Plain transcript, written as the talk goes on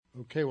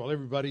Okay, while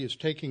everybody is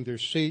taking their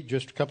seat,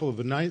 just a couple of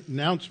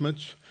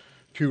announcements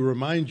to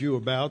remind you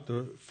about.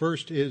 The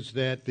first is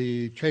that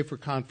the Chafer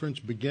Conference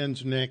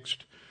begins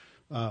next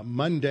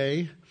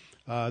Monday.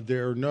 We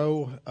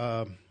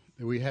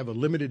have a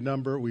limited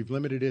number. We've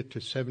limited it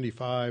to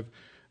 75,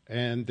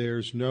 and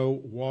there's no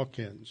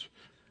walk-ins.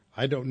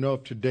 I don't know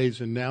if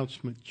today's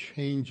announcement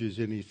changes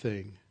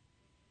anything.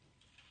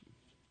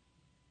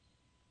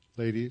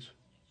 Ladies,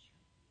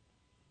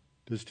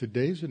 does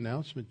today's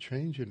announcement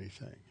change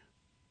anything?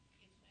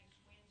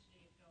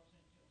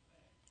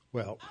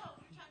 Well, you're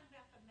talking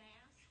about the Mass?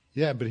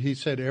 yeah, but he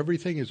said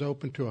everything is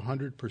open to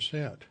 100%. Beginning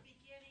next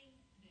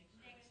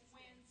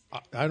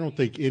Wednesday. I don't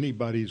think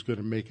anybody's going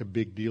to make a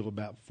big deal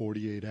about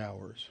 48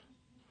 hours.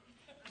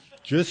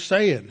 Just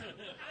saying.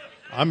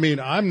 I mean,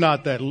 I'm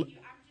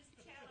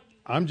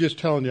just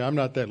telling you, I'm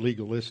not that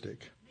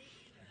legalistic.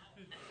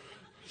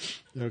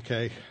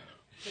 Okay.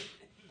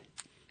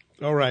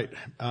 All right.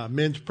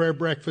 Men's prayer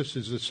breakfast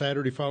is the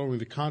Saturday following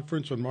the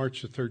conference on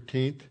March the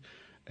 13th.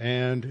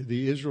 And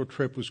the Israel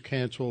trip was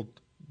canceled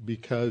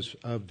because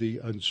of the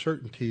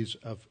uncertainties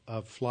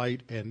of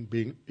flight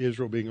and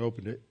Israel being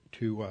open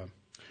to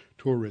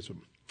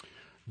tourism.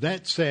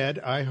 That said,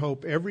 I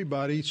hope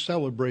everybody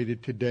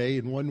celebrated today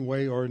in one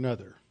way or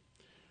another.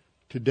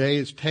 Today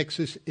is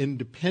Texas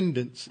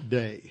Independence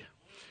Day.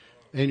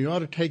 And you ought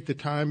to take the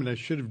time, and I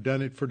should have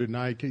done it for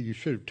tonight, you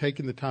should have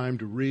taken the time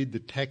to read the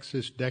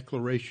Texas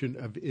Declaration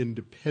of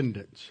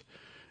Independence.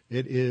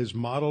 It is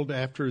modeled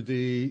after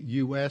the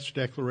U.S.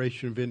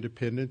 Declaration of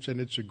Independence, and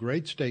it's a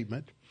great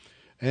statement.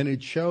 And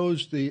it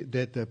shows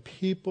that the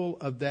people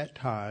of that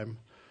time,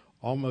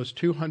 almost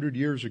 200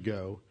 years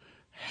ago,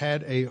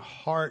 had a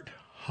heart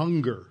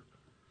hunger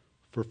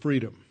for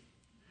freedom.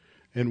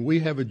 And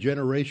we have a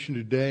generation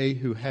today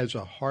who has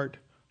a heart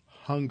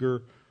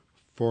hunger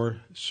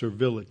for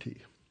servility,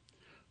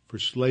 for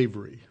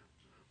slavery,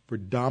 for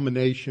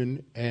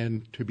domination,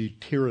 and to be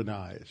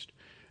tyrannized.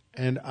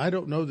 And I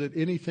don't know that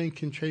anything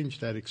can change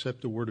that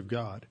except the Word of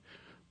God.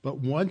 But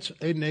once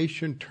a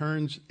nation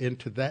turns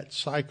into that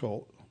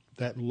cycle,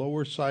 that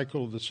lower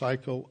cycle, the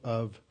cycle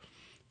of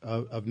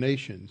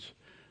nations,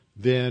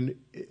 then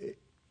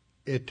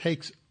it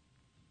takes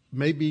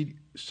maybe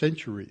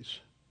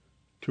centuries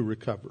to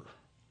recover.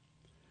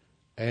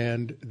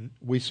 And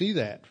we see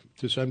that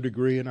to some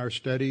degree in our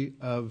study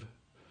of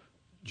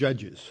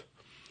Judges.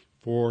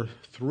 For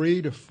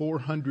 300 to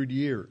 400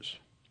 years,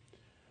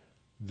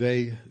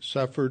 they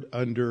suffered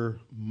under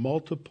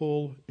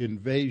multiple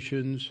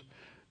invasions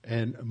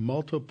and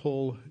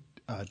multiple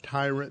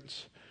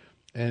tyrants,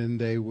 and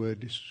they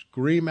would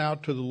scream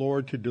out to the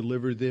Lord to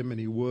deliver them, and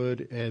He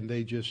would, and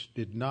they just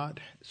did not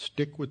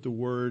stick with the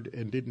Word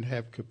and didn't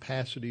have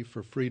capacity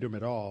for freedom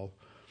at all.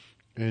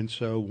 And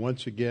so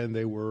once again,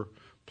 they were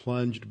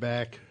plunged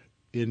back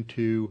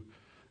into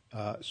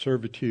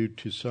servitude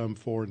to some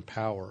foreign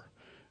power.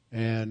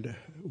 And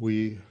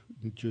we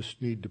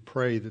just need to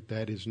pray that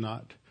that is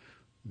not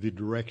the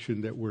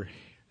direction that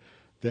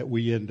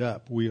we end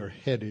up. We are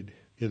headed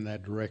in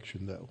that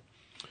direction, though.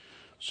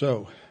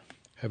 So,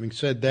 having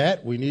said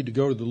that, we need to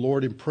go to the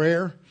Lord in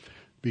prayer,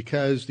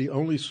 because the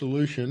only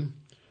solution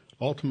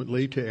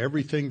ultimately to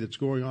everything that's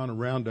going on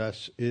around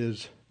us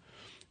is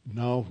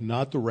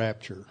not the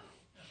rapture.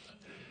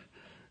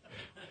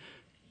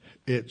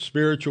 It's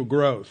spiritual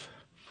growth,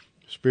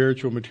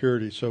 spiritual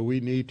maturity. So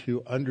we need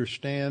to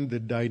understand the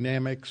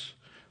dynamics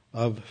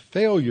of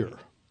failure,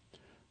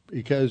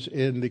 because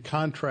in the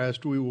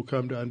contrast, we will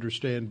come to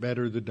understand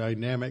better the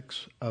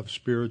dynamics of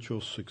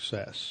spiritual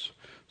success.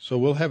 So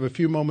we'll have a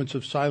few moments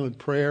of silent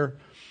prayer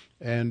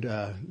and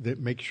that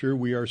make sure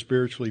we are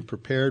spiritually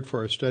prepared for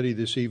our study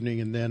this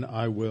evening, and then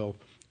I will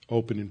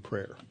open in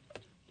prayer.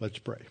 Let's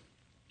pray.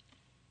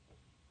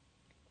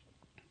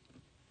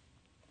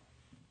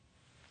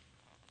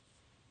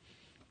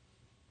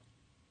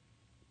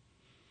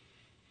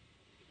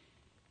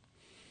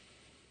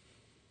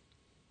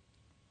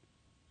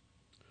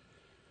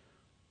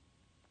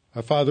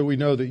 Father, we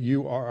know that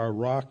You are our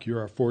rock, You're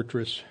our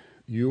fortress,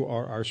 You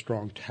are our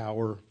strong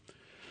tower.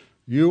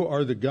 You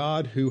are the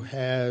God who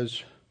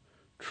has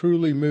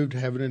truly moved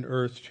heaven and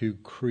earth to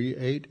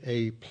create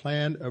a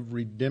plan of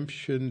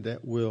redemption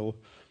that will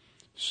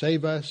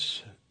save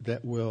us,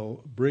 that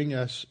will bring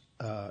us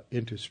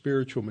into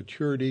spiritual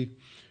maturity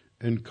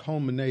and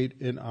culminate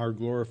in our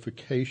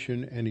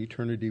glorification and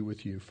eternity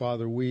with You.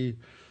 Father, we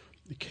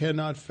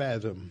cannot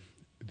fathom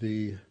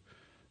the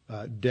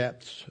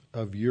depths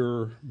of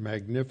Your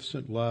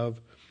magnificent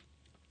love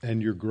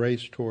and Your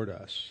grace toward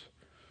us.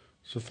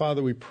 So,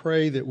 Father, we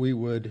pray that we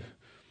would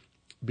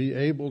be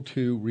able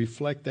to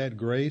reflect that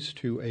grace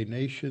to a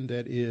nation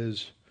that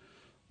is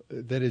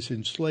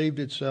enslaved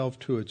itself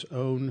to its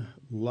own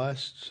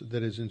lusts,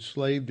 that has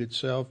enslaved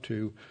itself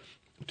to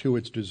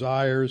its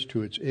desires,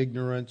 to its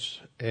ignorance,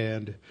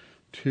 and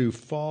to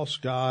false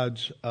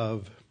gods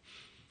of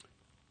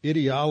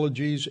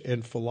ideologies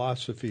and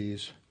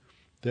philosophies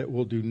that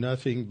will do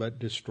nothing but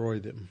destroy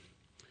them.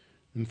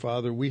 And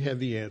Father, we have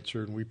the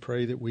answer, and we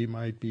pray that we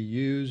might be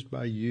used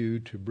by You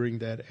to bring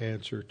that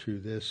answer to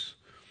this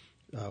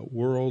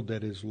world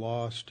that is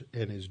lost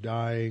and is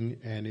dying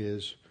and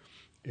is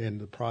in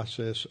the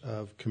process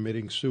of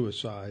committing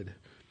suicide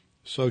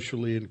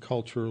socially and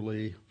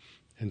culturally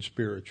and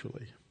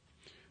spiritually.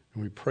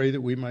 And we pray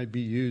that we might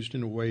be used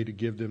in a way to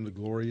give them the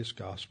glorious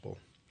gospel.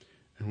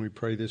 And we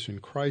pray this in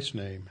Christ's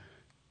name.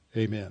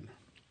 Amen.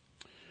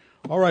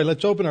 All right,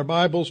 let's open our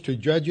Bibles to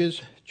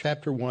Judges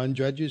chapter 1.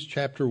 Judges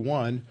chapter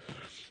 1.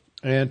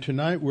 And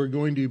tonight we're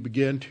going to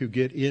begin to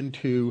get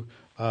into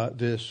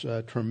this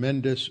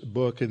tremendous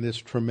book and this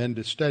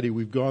tremendous study.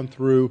 We've gone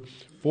through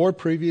 4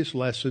 previous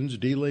lessons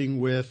dealing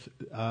with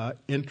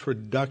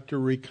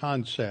introductory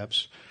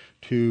concepts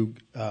to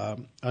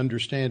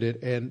understand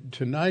it. And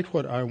tonight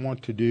what I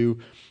want to do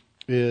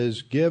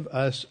is give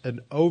us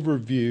an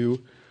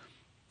overview,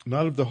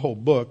 not of the whole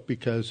book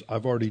because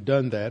I've already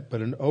done that,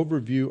 but an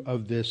overview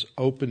of this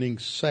opening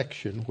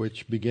section,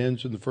 which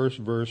begins in the first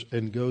verse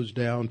and goes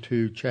down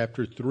to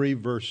chapter 3,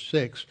 verse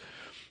 6,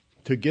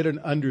 to get an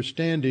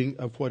understanding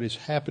of what is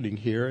happening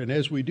here. And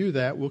as we do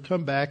that, we'll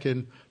come back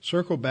and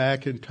circle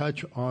back and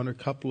touch on a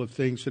couple of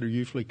things that are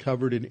usually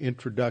covered in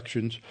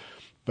introductions,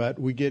 but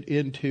we get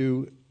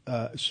into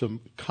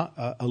some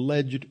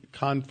alleged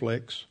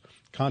conflicts,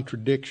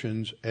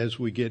 contradictions, as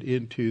we get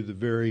into the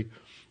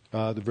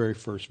very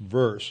first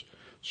verse.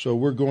 So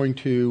we're going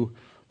to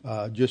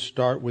just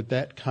start with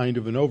that kind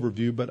of an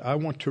overview, but I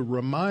want to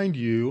remind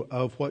you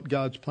of what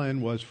God's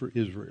plan was for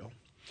Israel.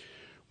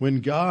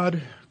 When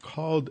God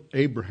called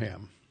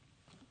Abraham,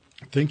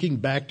 thinking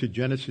back to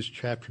Genesis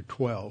chapter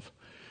 12,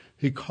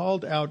 he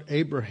called out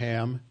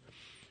Abraham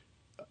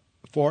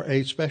for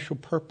a special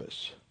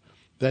purpose,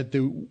 that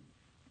the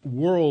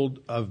world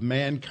of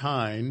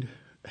mankind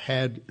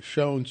had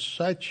shown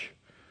such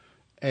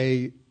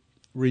a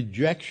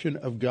rejection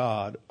of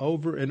God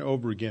over and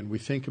over again. We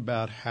think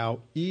about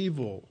how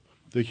evil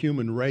the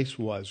human race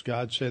was.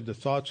 God said the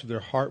thoughts of their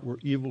heart were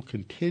evil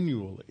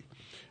continually.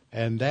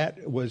 And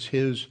that was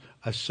his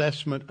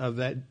assessment of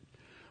that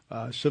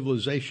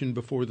civilization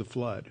before the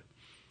flood.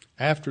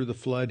 After the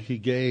flood, he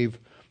gave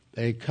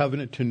a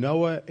covenant to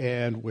Noah,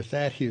 and with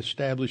that he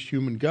established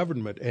human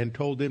government and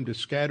told them to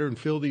scatter and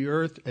fill the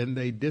earth, and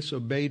they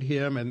disobeyed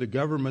him, and the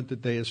government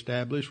that they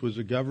established was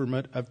a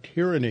government of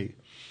tyranny.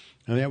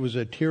 And that was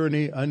a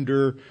tyranny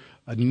under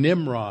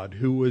Nimrod,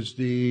 who was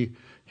the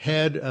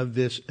head of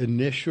this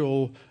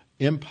initial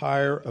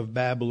empire of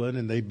Babylon,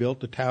 and they built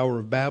the Tower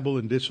of Babel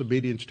in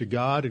disobedience to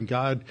God, and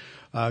God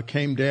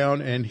came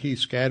down and he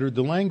scattered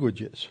the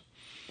languages.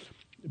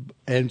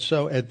 And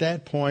so at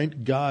that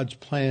point, God's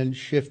plan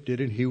shifted,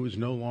 and he was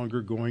no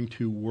longer going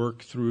to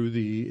work through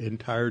the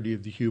entirety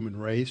of the human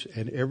race,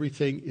 and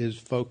everything is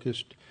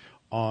focused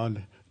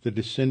on the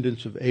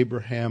descendants of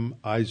Abraham,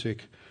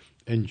 Isaac,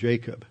 and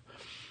Jacob.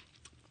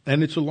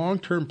 And it's a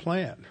long-term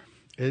plan.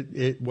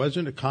 It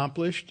wasn't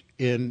accomplished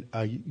in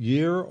a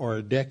year or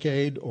a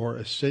decade or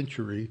a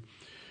century,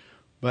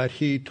 but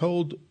he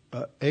told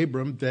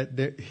Abram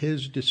that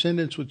his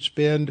descendants would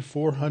spend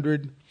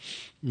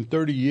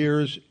 430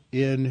 years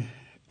in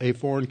a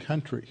foreign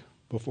country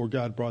before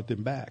God brought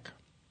them back.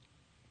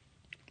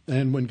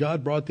 And when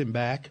God brought them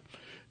back,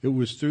 it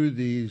was through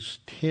these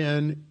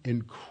 10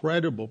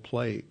 incredible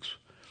plagues,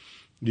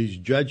 these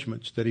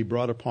judgments that he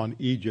brought upon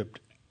Egypt,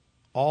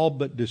 all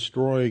but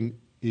destroying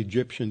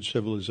Egyptian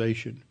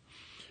civilization.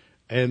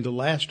 And the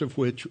last of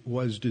which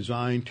was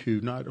designed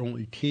to not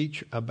only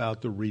teach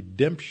about the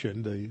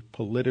redemption, the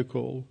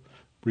political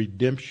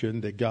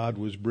redemption that God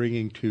was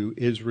bringing to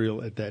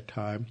Israel at that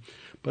time,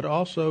 but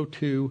also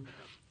to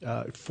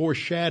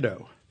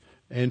foreshadow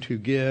and to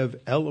give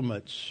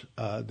elements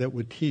that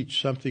would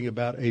teach something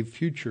about a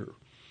future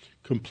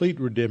complete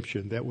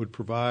redemption that would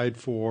provide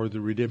for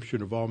the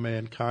redemption of all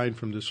mankind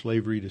from the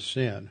slavery to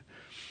sin.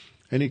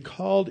 And he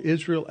called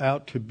Israel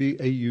out to be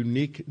a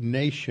unique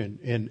nation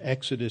in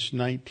Exodus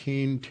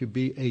 19, to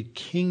be a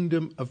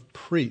kingdom of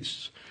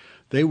priests.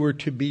 They were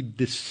to be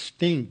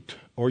distinct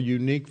or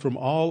unique from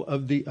all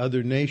of the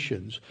other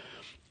nations.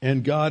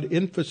 And God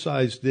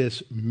emphasized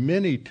this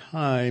many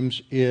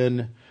times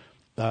in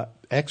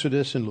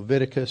Exodus and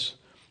Leviticus.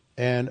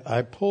 And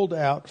I pulled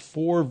out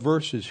 4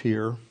 verses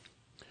here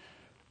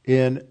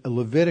in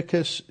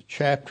Leviticus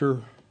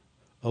chapter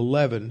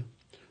 11,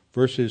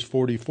 verses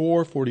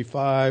 44,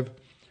 45,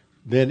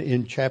 then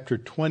in chapter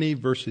 20,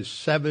 verses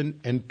 7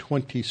 and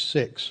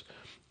 26.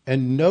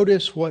 And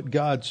notice what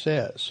God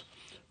says.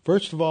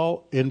 First of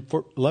all, in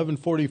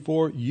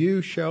 11:44,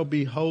 you shall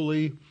be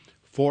holy,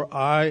 for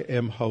I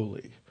am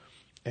holy.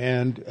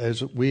 And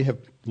as we have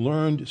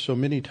learned so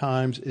many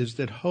times, is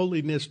that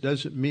holiness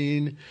doesn't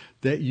mean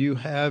that you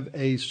have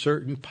a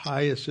certain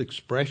pious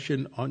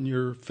expression on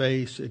your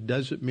face. It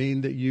doesn't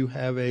mean that you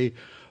have a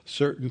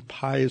certain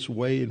pious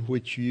way in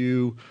which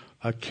you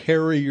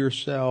carry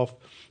yourself.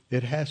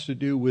 It has to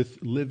do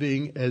with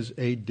living as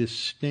a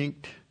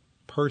distinct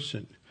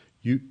person.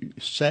 You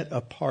set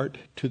apart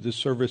to the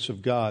service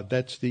of God.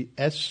 That's the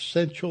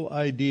essential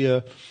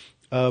idea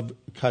of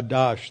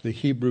kadash, the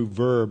Hebrew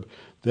verb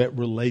that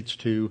relates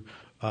to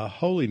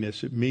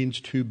holiness. It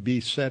means to be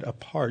set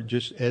apart,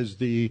 just as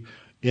the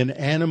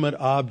inanimate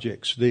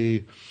objects,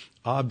 the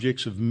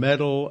objects of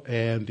metal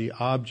and the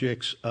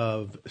objects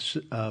of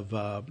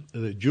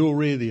the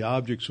jewelry, the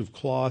objects of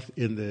cloth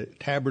in the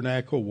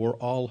tabernacle were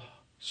all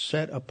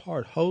set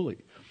apart, holy.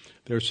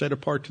 They're set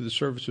apart to the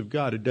service of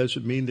God. It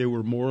doesn't mean they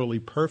were morally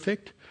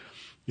perfect.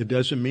 It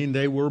doesn't mean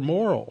they were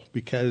moral,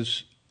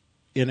 because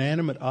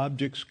inanimate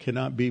objects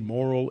cannot be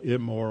moral,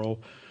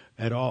 immoral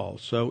at all.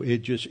 So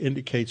it just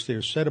indicates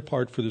they're set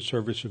apart for the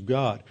service of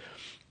God.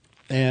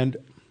 And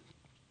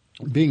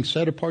being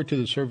set apart to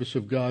the service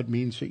of God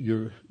means that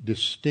you're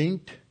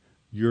distinct,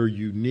 you're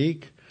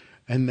unique,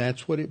 and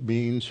that's what it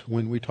means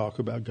when we talk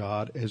about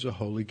God as a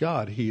holy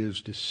God. He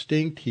is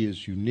distinct, He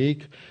is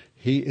unique,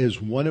 He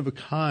is one of a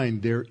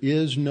kind. There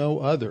is no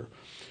other.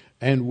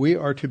 And we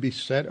are to be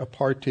set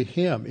apart to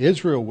Him.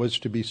 Israel was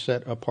to be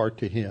set apart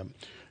to Him.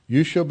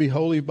 You shall be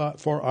holy,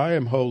 for I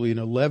am holy. In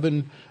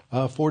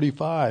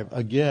 11:45,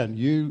 again,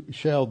 you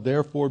shall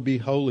therefore be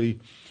holy,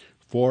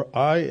 for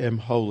I am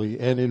holy.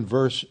 And in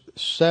verse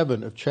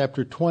 7 of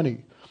chapter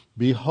 20,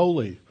 be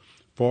holy,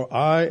 for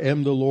I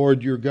am the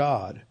Lord your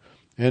God.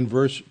 And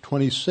verse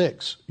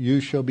 26,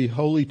 you shall be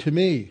holy to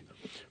me,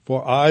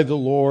 for I, the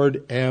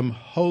Lord, am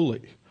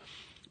holy.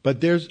 But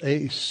there's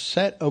a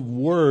set of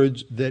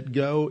words that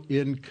go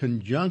in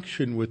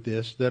conjunction with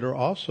this that are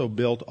also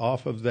built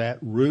off of that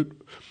root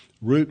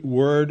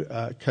word,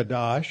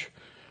 kadash,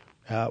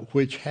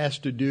 which has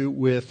to do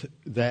with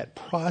that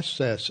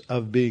process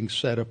of being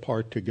set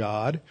apart to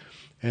God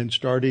and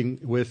starting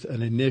with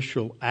an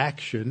initial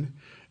action.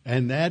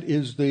 And that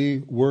is the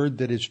word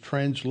that is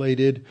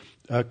translated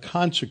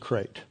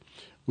consecrate.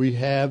 We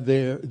have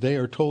there, they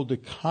are told to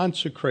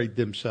consecrate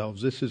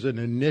themselves. This is an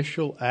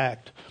initial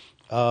act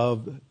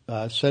of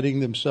setting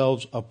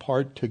themselves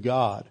apart to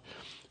God.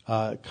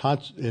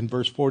 In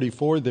verse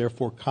 44,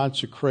 therefore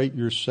consecrate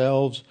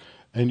yourselves,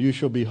 and you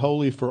shall be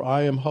holy, for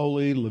I am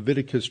holy.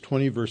 Leviticus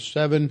 20, verse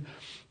 7,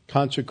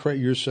 consecrate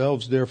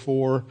yourselves,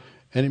 therefore.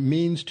 And it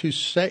means to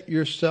set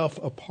yourself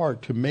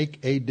apart, to make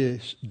a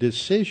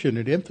decision.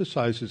 It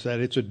emphasizes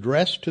that. It's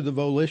addressed to the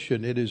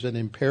volition. It is an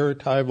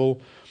imperatival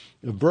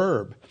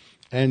verb.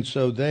 And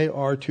so they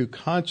are to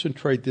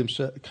consecrate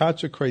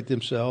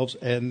themselves,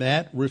 and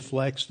that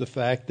reflects the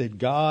fact that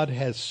God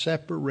has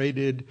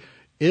separated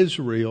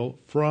Israel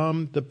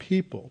from the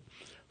people,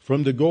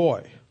 from the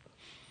Goy.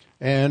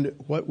 And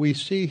what we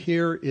see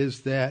here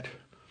is that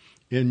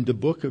in the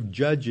book of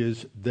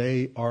Judges,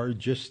 they are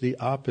just the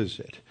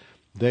opposite.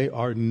 They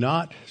are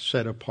not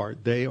set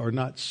apart. They are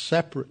not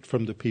separate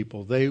from the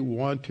people. They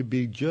want to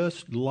be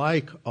just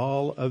like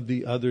all of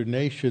the other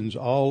nations,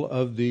 all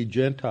of the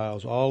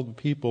Gentiles, all the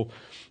people,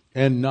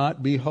 and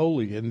not be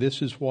holy. And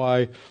this is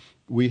why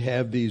we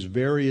have these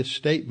various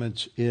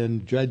statements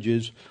in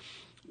Judges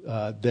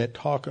that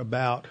talk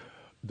about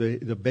the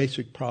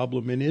basic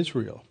problem in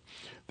Israel.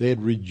 They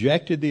had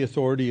rejected the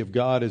authority of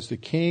God as the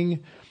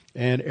king,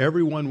 and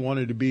everyone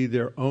wanted to be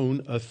their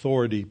own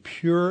authority.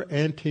 Pure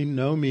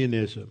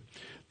antinomianism.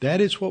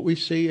 That is what we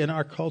see in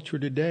our culture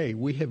today.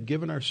 We have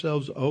given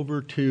ourselves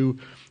over to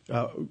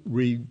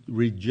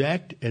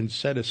reject and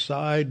set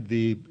aside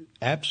the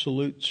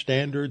absolute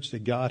standards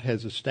that God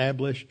has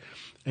established.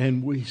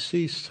 And we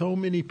see so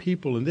many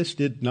people, and this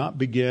did not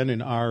begin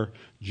in our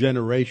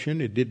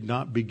generation. It did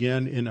not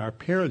begin in our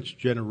parents'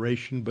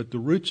 generation, but the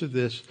roots of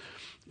this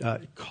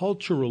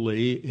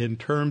culturally, in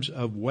terms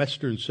of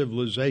Western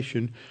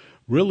civilization,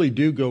 really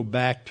do go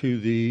back to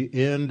the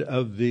end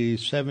of the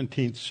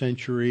 17th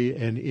century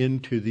and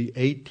into the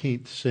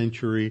 18th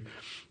century.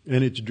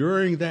 And it's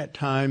during that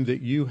time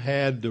that you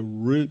had the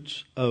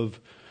roots of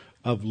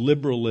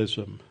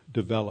liberalism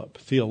develop,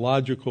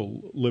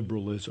 theological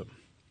liberalism.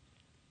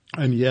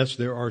 And yes,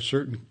 there are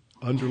certain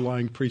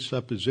underlying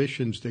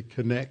presuppositions that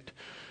connect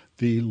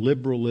the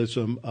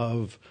liberalism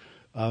of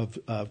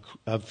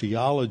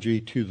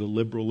theology to the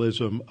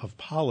liberalism of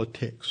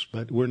politics,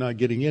 but we're not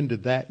getting into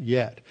that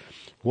yet.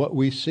 What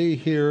we see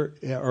here,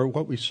 or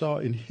what we saw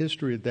in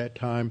history at that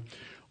time,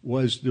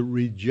 was the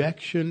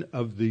rejection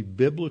of the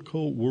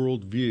biblical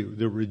worldview,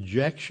 the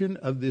rejection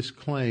of this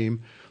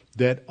claim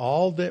that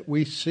all that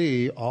we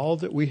see, all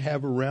that we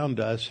have around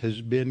us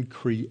has been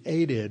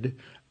created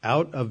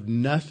out of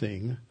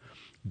nothing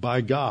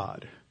by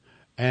God.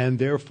 And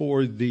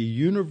therefore, the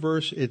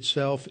universe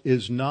itself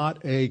is not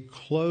a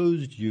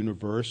closed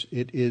universe.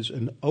 It is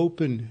an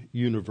open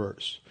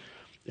universe.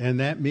 And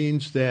that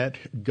means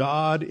that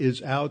God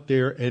is out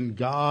there, and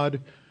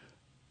God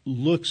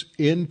looks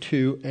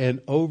into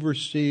and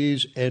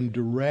oversees and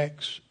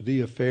directs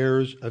the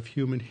affairs of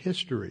human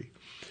history.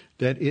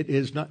 That it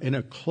is not in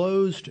a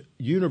closed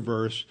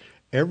universe.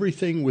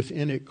 Everything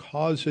within it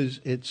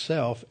causes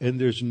itself, and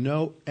there's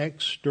no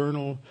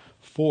external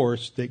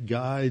force that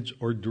guides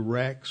or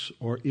directs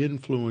or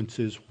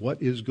influences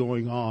what is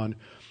going on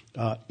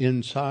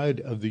inside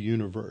of the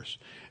universe.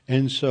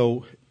 And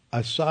so,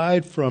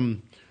 aside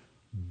from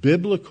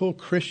biblical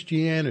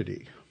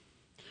Christianity,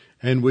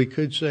 and we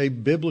could say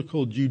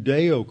biblical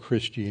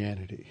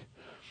Judeo-Christianity,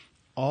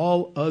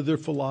 all other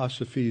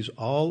philosophies,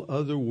 all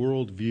other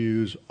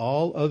worldviews,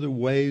 all other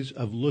ways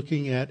of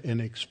looking at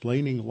and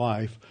explaining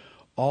life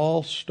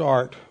all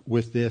start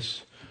with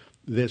this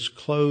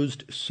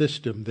closed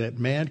system that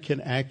man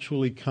can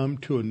actually come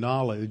to a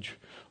knowledge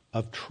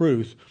of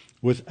truth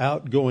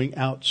without going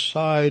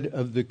outside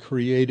of the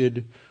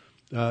created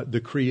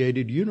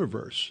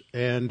universe.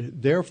 And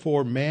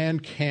therefore man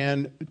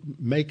can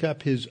make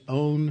up his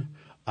own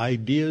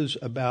ideas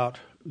about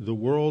the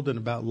world and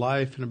about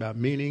life and about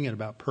meaning and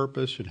about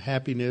purpose and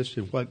happiness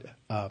and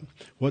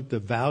what the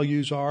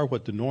values are,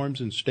 what the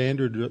norms and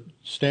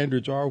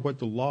standards are, what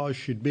the laws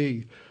should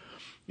be.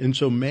 And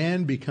so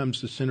man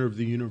becomes the center of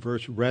the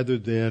universe rather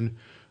than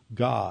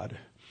God.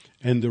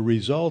 And the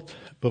result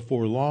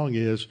before long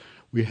is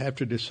we have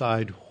to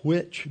decide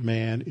which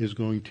man is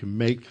going to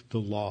make the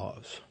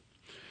laws.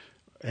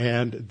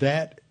 And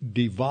that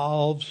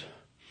devolves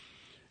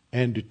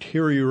and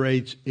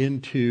deteriorates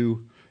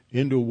into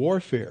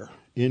warfare,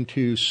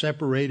 into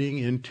separating,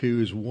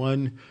 into, as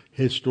one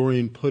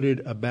historian put it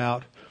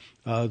about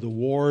the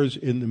wars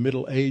in the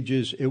Middle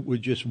Ages, it was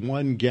just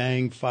one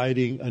gang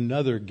fighting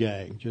another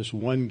gang, just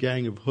one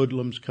gang of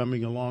hoodlums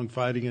coming along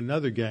fighting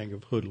another gang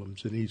of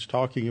hoodlums. And he's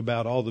talking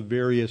about all the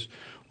various,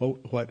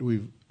 what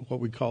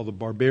we call the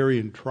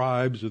barbarian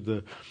tribes of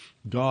the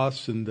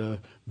Goths and the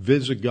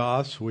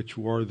Visigoths, which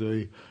were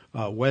the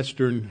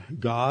Western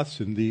Goths,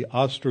 and the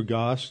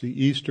Ostrogoths,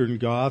 the Eastern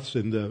Goths,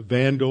 and the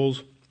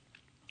Vandals,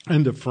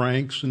 and the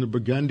Franks, and the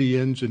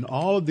Burgundians, and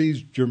all of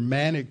these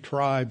Germanic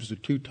tribes, the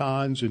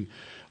Teutons, and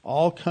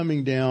all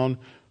coming down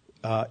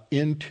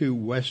into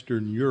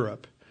Western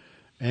Europe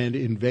and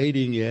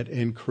invading it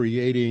and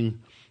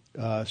creating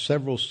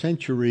several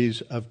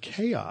centuries of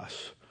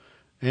chaos.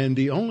 And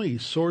the only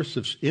source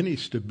of any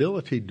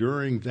stability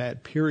during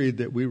that period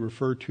that we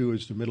refer to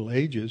as the Middle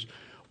Ages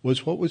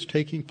was what was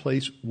taking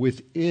place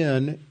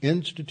within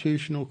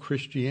institutional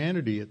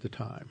Christianity at the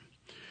time.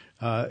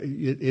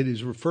 It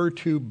is referred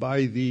to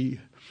by the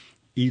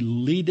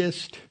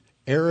elitist,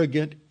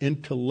 arrogant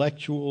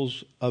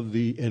intellectuals of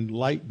the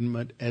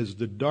Enlightenment as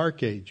the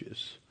Dark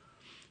Ages.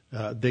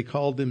 They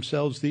called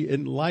themselves the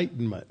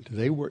Enlightenment.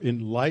 They were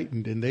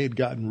enlightened, and they had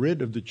gotten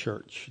rid of the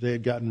church. They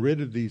had gotten rid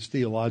of these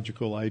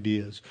theological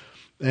ideas.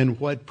 And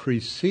what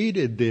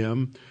preceded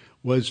them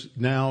was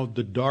now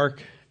the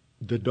Dark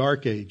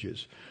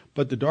Ages.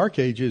 But the Dark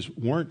Ages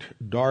weren't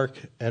dark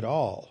at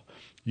all.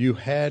 You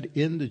had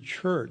in the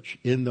church,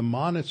 in the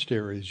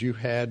monasteries, you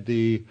had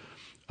the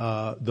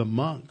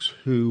monks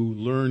who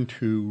learned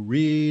to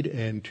read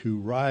and to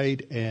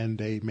write, and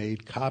they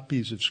made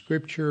copies of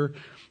Scripture,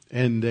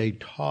 and they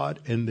taught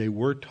and they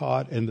were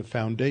taught, and the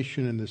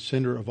foundation and the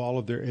center of all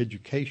of their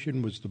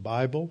education was the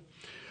Bible.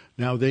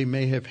 Now, they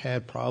may have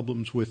had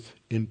problems with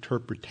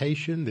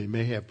interpretation. They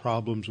may have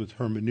problems with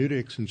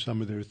hermeneutics, and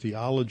some of their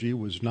theology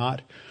was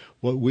not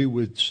what we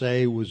would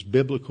say was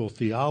biblical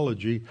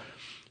theology,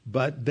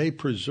 but they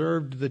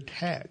preserved the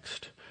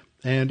text.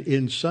 And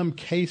in some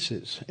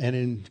cases, and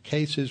in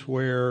cases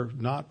where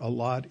not a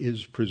lot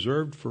is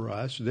preserved for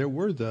us, there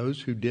were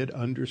those who did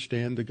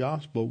understand the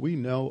gospel. We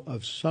know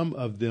of some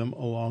of them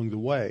along the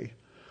way.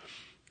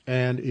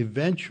 And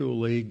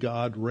eventually,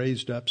 God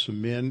raised up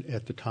some men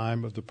at the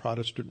time of the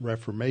Protestant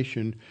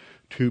Reformation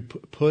to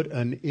put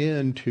an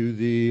end to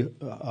the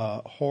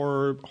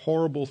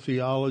horrible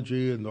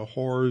theology and the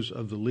horrors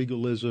of the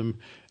legalism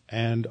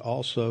and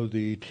also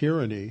the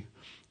tyranny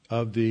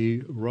of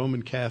the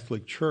Roman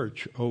Catholic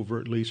Church over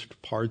at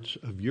least parts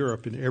of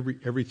Europe, and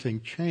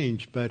everything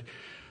changed.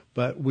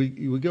 But we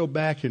go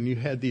back, and you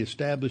had the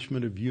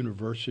establishment of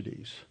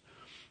universities,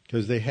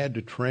 because they had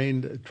to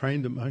train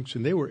the monks,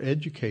 and they were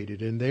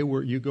educated, and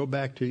you go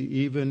back to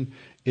even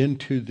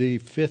into the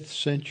 5th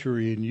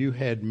century, and you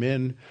had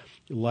men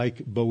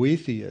like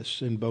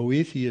Boethius, and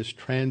Boethius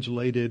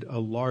translated a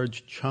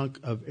large chunk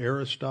of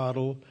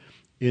Aristotle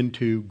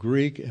into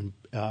Greek and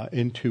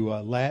into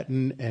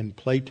Latin and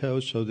Plato,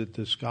 so that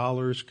the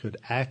scholars could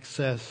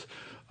access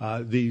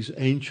these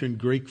ancient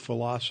Greek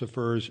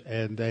philosophers,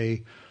 and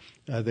they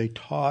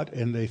taught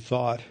and they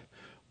thought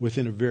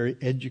within a very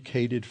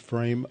educated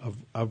frame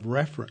of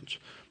reference.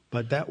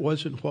 But that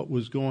wasn't what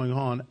was going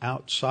on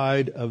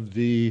outside of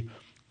the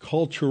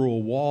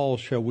cultural wall,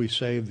 shall we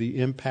say, of the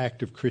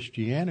impact of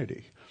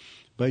Christianity.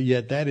 But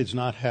yet that is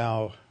not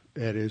how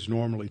it is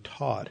normally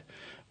taught.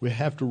 We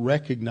have to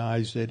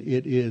recognize that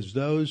it is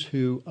those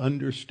who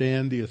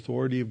understand the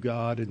authority of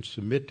God and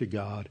submit to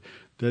God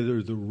that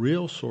are the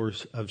real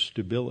source of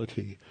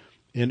stability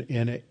in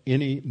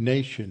any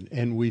nation.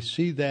 And we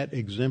see that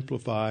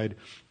exemplified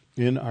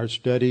in our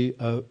study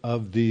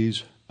of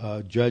these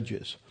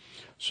judges.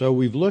 So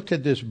we've looked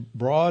at this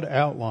broad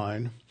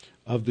outline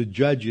of the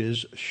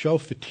judges.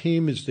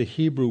 Shoftim is the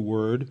Hebrew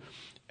word,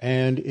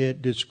 and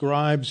it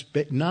describes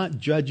not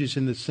judges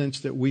in the sense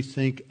that we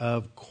think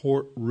of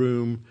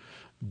courtroom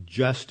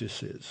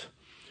justices.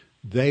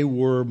 They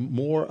were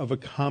more of a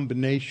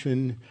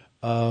combination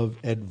of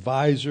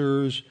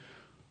advisors,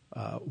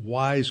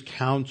 wise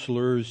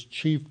counselors,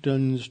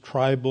 chieftains,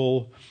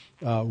 tribal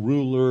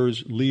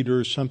rulers,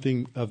 leaders,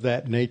 something of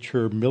that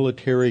nature,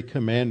 military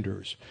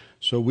commanders.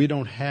 So we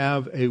don't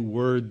have a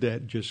word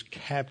that just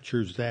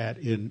captures that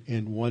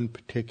in one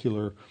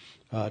particular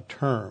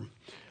term.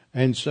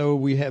 And so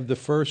we have the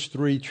first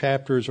 3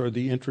 chapters or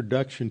the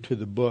introduction to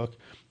the book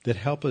that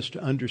help us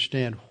to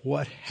understand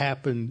what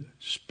happened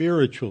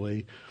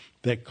spiritually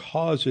that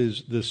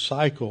causes the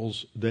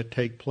cycles that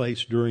take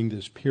place during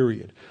this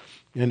period,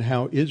 and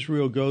how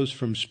Israel goes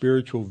from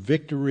spiritual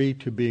victory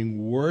to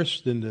being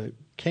worse than the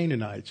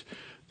Canaanites.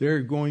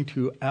 They're going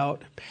to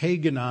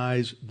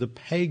out-paganize the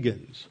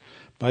pagans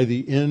by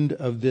the end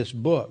of this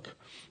book.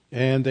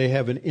 And they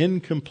have an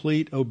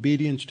incomplete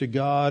obedience to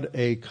God,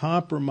 a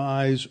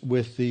compromise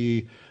with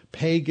the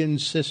pagan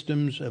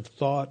systems of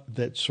thought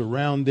that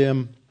surround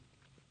them,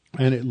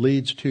 and it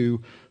leads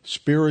to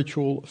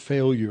spiritual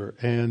failure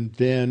and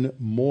then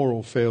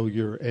moral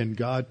failure, and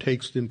God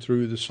takes them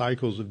through the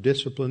cycles of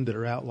discipline that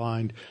are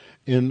outlined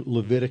in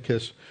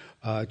Leviticus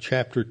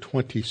chapter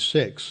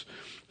 26.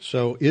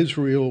 So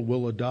Israel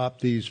will adopt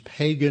these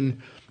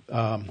pagan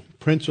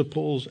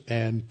principles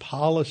and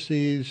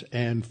policies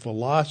and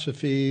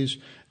philosophies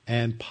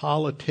and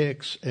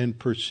politics and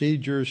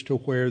procedures to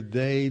where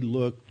they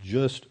look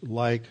just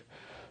like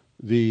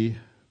the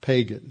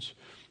pagans.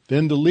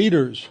 Then the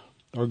leaders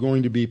are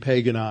going to be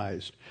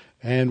paganized.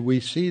 And we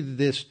see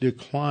this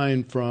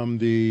decline from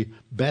the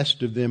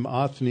best of them,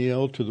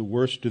 Othniel, to the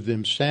worst of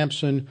them,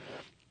 Samson.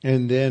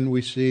 And then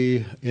we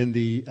see in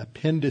the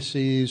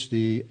appendices,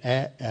 the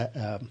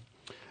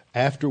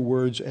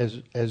afterwards,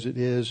 as it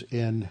is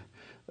in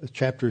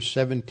chapters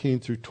 17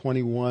 through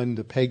 21,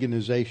 the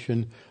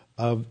paganization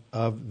of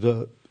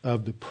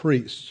the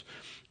priests.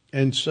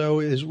 And so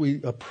as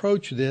we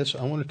approach this,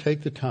 I want to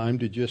take the time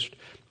to just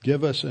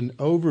give us an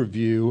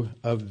overview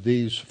of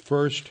these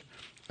first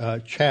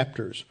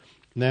chapters.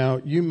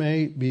 Now, you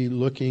may be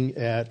looking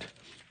at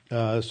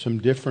some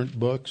different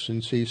books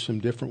and see some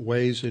different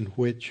ways in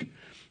which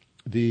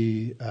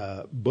the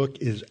book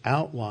is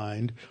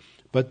outlined,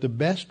 but the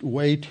best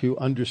way to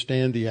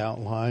understand the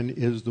outline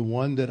is the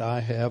one that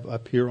I have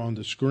up here on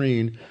the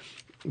screen,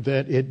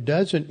 that it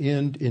doesn't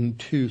end in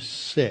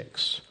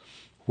 2:6,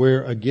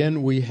 where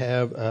again we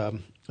have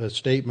a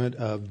statement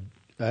of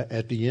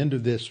at the end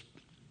of this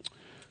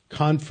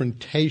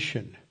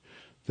confrontation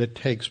that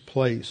takes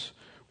place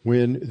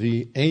when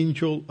the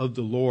angel of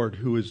the Lord,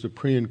 who is the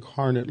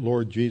pre-incarnate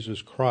Lord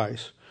Jesus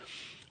Christ,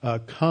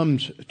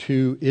 comes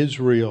to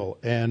Israel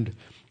and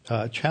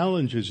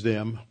challenges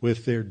them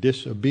with their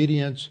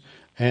disobedience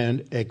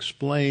and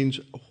explains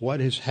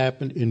what has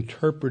happened,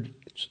 interprets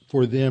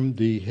for them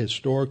the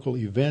historical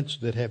events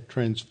that have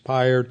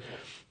transpired,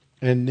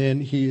 and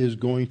then he is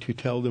going to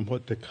tell them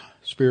what the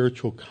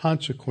spiritual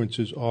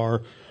consequences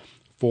are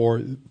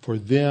for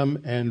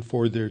them and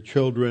for their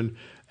children.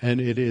 And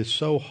it is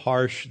so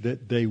harsh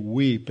that they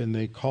weep, and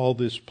they call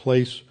this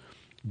place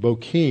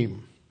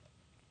Bochim.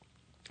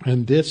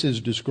 And this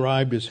is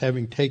described as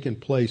having taken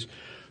place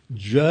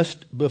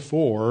just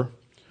before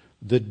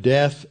the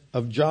death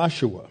of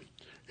Joshua.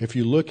 If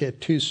you look at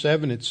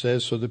 2:7, it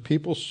says, "So the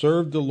people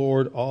served the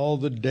Lord all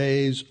the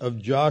days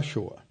of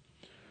Joshua."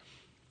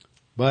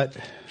 But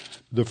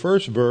the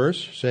first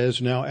verse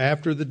says, "Now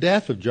after the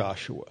death of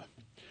Joshua."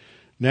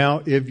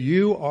 Now, if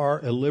you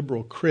are a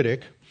liberal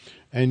critic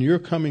and you're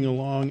coming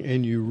along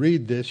and you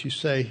read this, you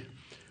say,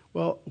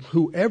 well,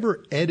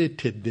 whoever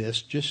edited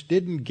this just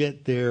didn't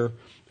get their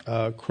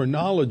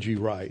chronology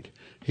right.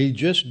 He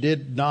just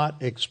did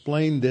not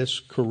explain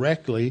this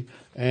correctly,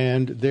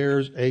 and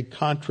there's a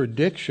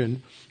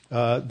contradiction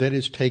that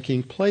is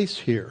taking place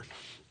here.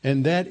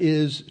 And that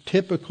is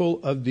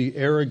typical of the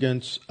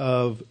arrogance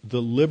of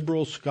the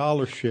liberal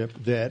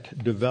scholarship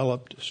that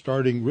developed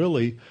starting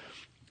really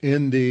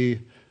in the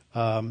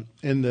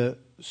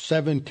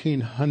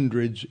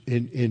 1700s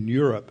in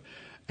Europe.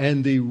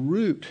 And the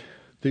root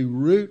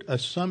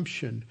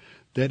assumption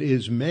that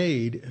is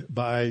made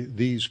by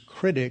these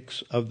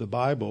critics of the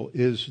Bible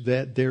is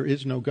that there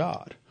is no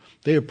God.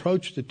 They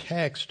approach the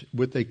text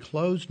with a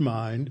closed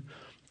mind.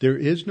 There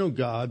is no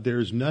God. There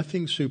is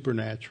nothing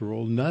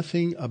supernatural.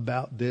 Nothing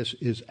about this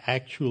is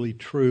actually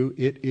true.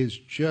 It is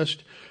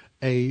just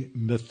a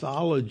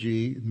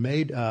mythology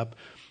made up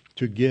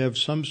to give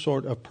some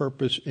sort of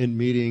purpose in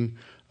meeting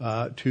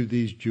to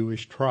these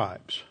Jewish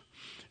tribes.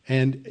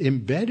 And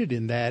embedded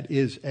in that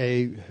is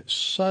a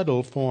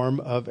subtle form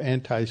of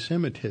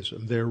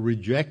anti-Semitism. They're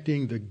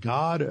rejecting the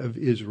God of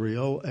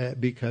Israel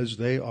because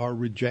they are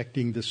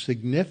rejecting the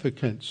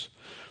significance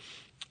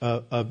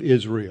of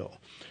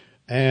Israel.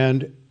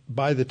 And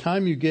by the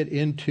time you get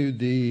into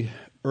the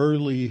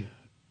early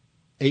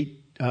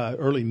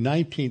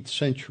 19th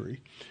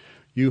century,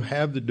 you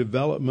have the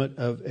development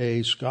of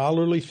a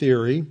scholarly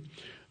theory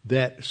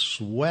that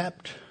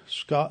swept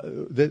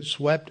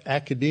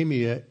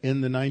academia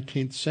in the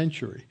 19th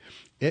century.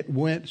 It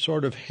went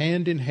sort of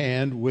hand in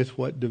hand with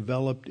what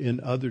developed in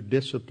other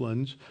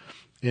disciplines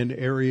in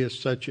areas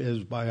such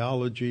as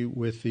biology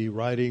with the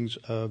writings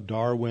of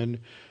Darwin,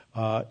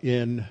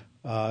 in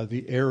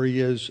the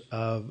areas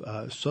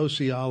of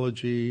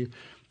sociology,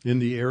 in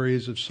the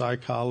areas of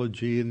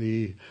psychology, in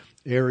the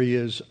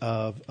areas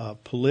of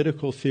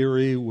political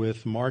theory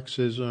with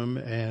Marxism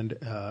and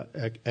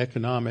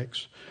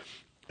economics.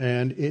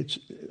 And it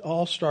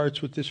all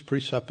starts with this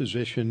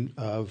presupposition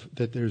of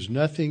that there's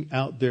nothing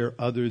out there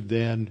other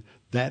than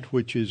that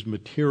which is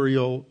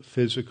material,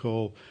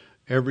 physical.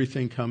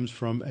 Everything comes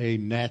from a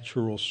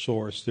natural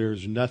source.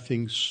 There's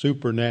nothing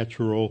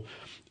supernatural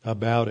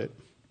about it.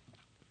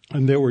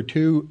 And there were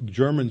two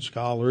German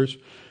scholars,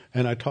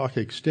 and I talk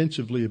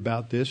extensively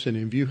about this. And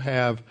if you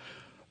have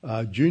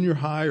junior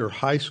high or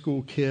high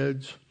school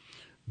kids,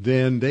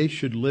 then they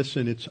should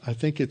listen. I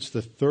think it's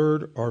the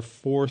third or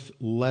fourth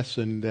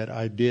lesson that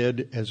I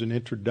did as an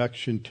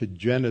introduction to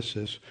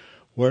Genesis,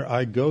 where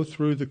I go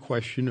through the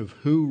question of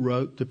who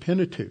wrote the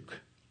Pentateuch.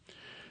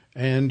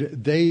 And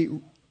they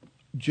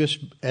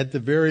just at the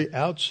very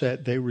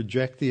outset, they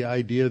reject the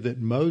idea that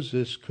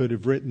Moses could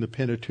have written the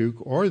Pentateuch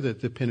or that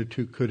the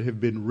Pentateuch could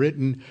have been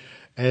written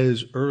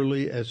as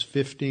early as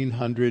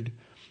 1500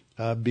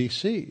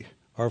 BC.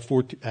 Or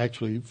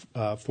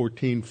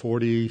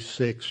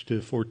 1446 to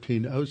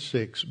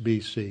 1406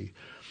 BC.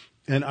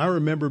 And I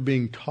remember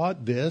being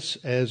taught this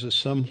as a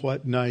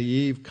somewhat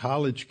naive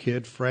college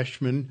kid,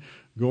 freshman,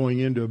 going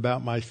into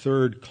about my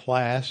third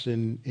class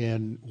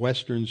in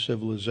Western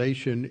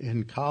civilization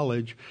in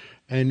college,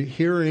 and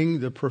hearing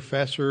the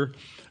professor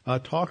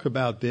talk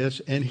about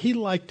this, and he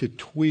liked to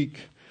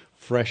tweak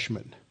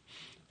freshmen.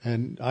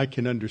 And I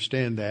can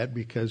understand that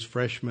because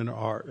freshmen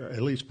are,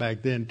 at least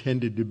back then,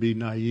 tended to be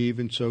naive.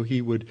 And so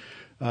he would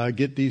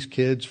get these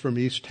kids from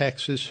East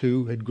Texas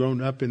who had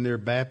grown up in their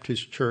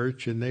Baptist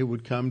church, and they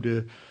would come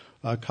to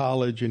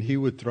college, and he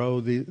would throw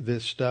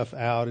this stuff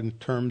out in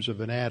terms of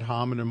an ad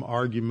hominem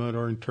argument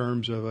or in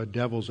terms of a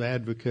devil's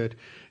advocate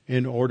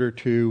in order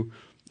to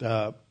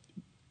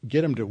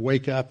get them to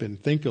wake up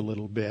and think a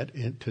little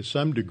bit to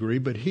some degree,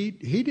 but he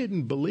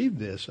didn't believe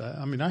this.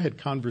 I mean, I had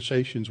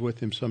conversations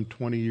with him some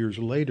 20 years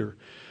later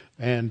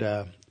and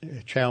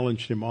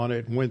challenged him on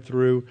it and went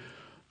through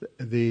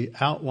the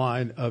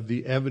outline of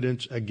the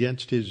evidence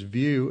against his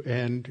view,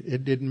 and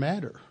it didn't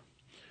matter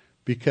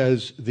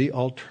because the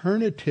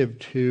alternative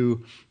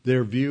to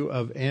their view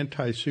of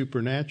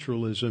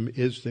anti-supernaturalism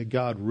is that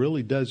God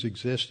really does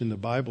exist and the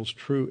Bible's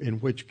true,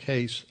 in which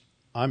case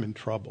I'm in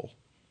trouble.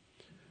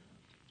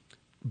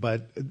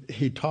 But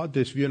he taught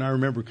this view, and I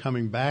remember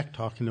coming back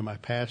talking to my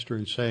pastor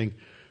and saying,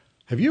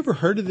 have you ever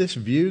heard of this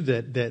view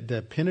that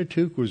the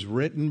Pentateuch was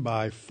written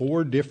by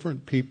 4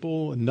 different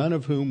people, none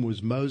of whom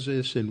was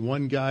Moses, and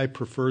one guy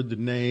preferred the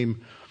name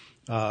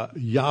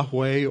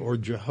Yahweh or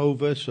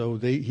Jehovah, so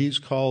he's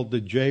called the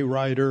J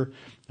writer.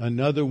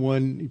 Another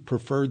one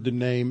preferred the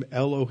name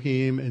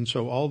Elohim, and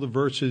so all the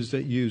verses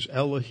that use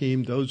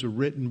Elohim, those are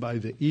written by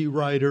the E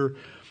writer.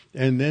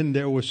 And then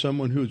there was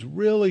someone who's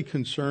really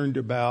concerned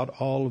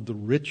about all of the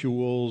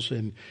rituals,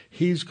 and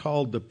he's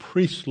called the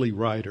priestly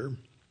writer.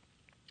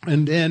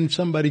 And then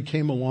somebody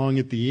came along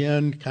at the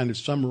end, kind of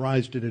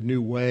summarized it a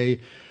new way,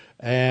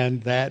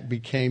 and that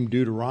became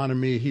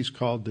Deuteronomy. He's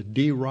called the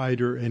D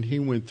writer, and he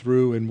went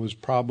through and was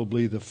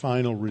probably the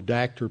final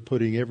redactor,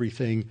 putting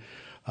everything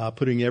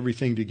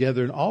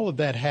together. And all of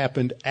that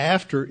happened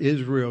after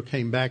Israel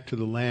came back to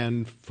the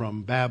land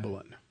from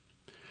Babylon.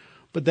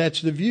 But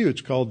that's the view. It's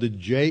called the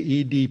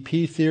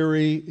JEDP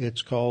theory.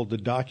 It's called the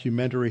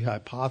documentary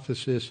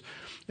hypothesis.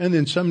 And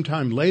then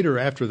sometime later,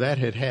 after that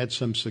had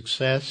some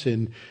success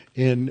in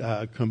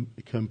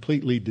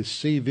completely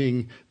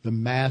deceiving the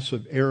mass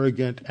of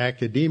arrogant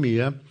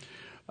academia,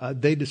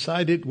 they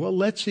decided, well,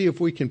 let's see if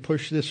we can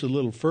push this a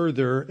little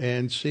further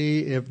and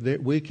see if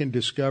we can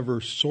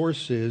discover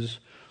sources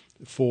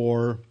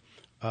for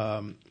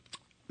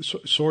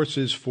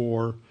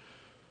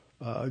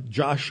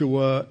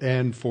Joshua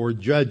and for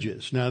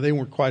Judges. Now, they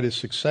weren't quite as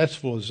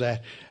successful as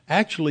that.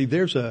 Actually,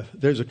 there's a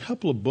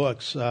couple of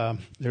books.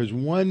 There's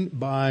one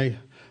by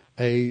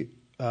a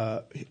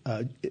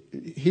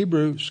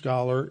Hebrew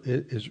scholar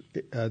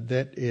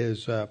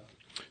that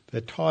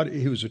taught.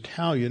 He was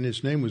Italian.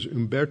 His name was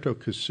Umberto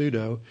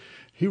Cassuto.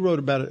 He wrote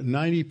about a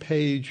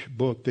 90-page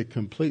book that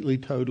completely,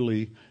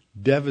 totally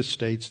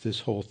devastates this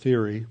whole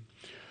theory.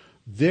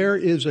 There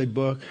is a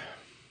book,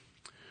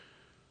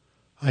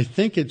 I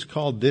think it's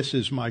called This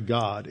Is My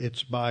God.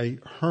 It's by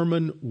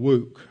Herman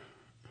Wouk.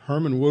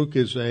 Herman Wouk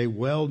is a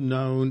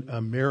well-known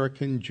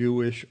American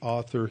Jewish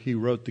author. He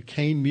wrote The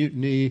Cain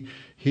Mutiny.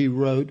 He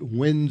wrote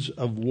Winds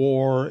of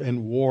War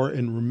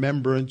and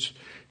Remembrance.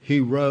 He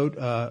wrote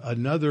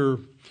another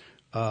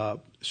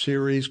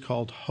series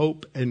called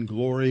Hope and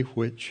Glory,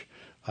 which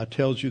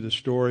tells you the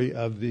story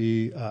of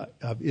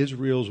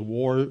Israel's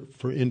war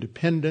for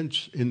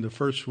independence in the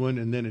first one,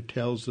 and then it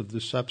tells of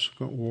the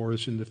subsequent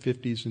wars in the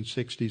 50s and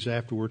 60s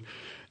afterward.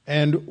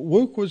 And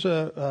Wouk was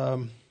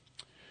an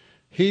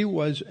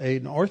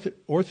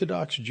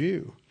Orthodox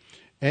Jew,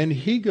 and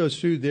he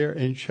goes through there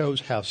and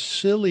shows how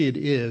silly it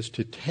is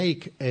to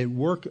take a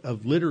work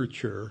of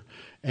literature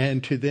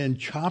and to then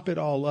chop it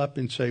all up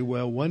and say,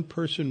 well, one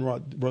person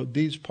wrote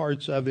these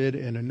parts of it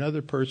and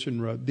another person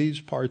wrote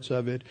these parts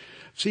of it.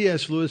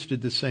 C.S. Lewis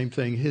did the same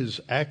thing. His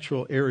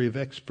actual area of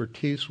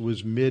expertise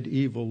was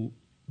medieval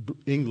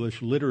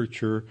English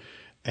literature,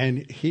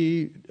 And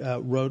he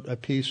wrote a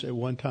piece at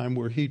one time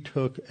where he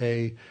took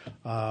a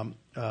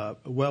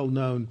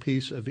well-known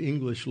piece of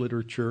English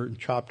literature and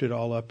chopped it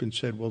all up and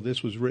said, well,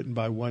 this was written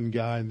by one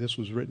guy and this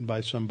was written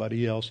by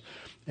somebody else.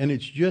 And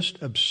it's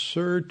just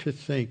absurd to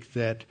think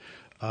that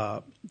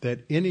that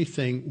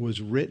anything was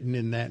written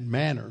in that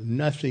manner.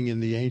 Nothing in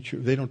the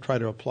ancient, they don't try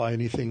to apply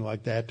anything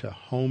like that to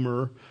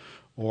Homer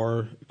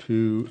or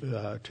to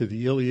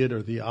the Iliad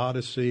or the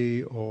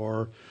Odyssey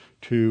or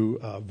to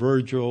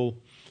Virgil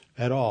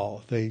at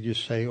all. They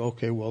just say,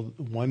 okay, well,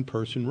 one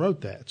person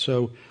wrote that.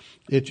 So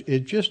it's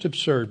just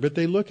absurd. But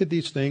they look at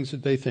these things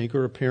that they think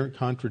are apparent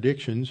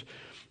contradictions,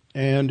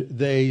 and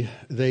they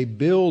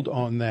build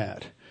on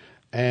that.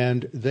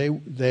 And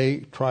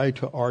they try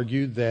to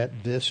argue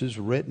that this is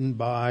written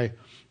by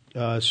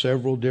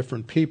several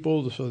different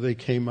people, so they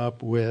came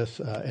up with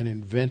and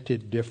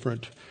invented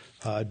different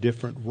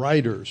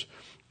writers.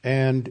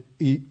 And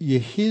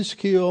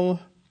Yehezkiel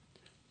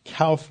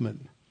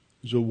Kaufman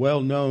is a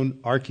well-known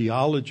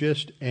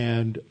archaeologist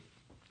and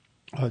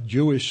a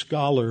Jewish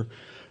scholar,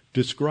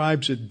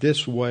 describes it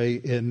this way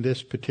in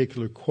this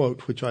particular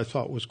quote, which I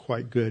thought was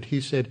quite good.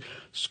 He said,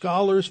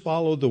 "Scholars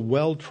follow the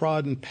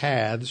well-trodden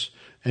paths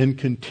and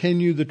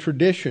continue the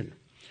tradition.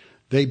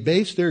 They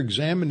base their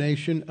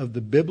examination of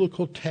the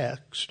biblical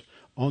text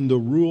on the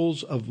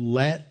rules of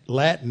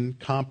Latin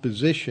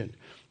composition."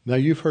 Now,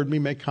 you've heard me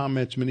make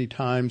comments many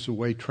times the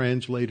way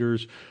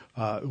translators,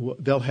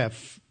 they'll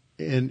have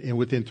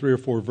within 3 or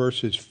 4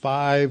 verses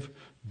 5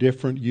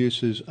 different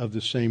uses of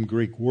the same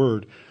Greek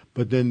word,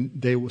 but then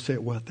they will say,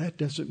 well, that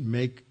doesn't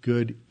make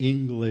good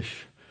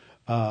English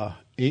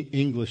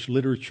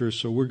literature,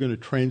 so we're going to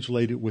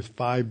translate it with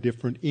 5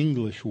 different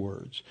English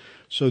words.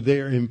 So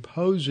they're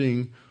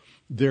imposing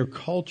their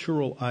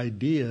cultural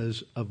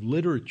ideas of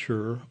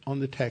literature on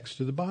the text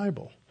of the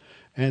Bible.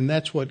 And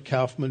that's what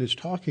Kaufman is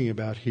talking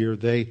about here.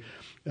 They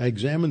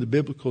examine the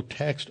biblical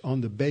text on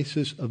the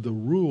basis of the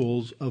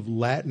rules of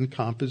Latin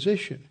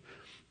composition.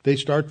 They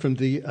start from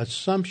the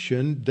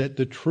assumption that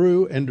the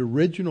true and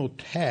original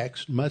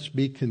text must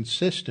be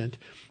consistent,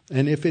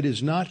 and if it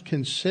is not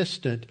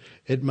consistent,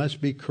 it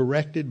must be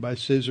corrected by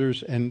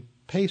scissors and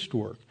paste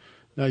work.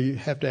 Now you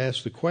have to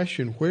ask the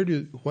question, where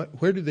do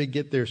they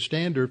get their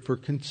standard for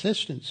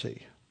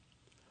consistency?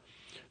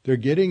 They're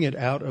getting it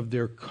out of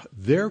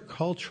their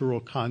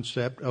cultural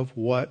concept of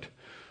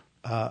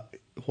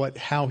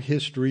how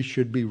history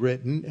should be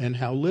written and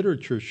how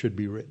literature should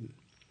be written.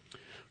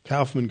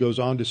 Kaufman goes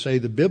on to say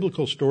the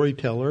biblical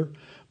storyteller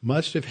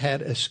must have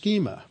had a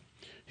schema.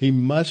 He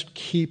must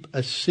keep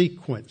a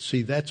sequence.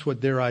 See, that's what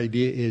their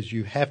idea is.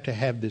 You have to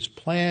have this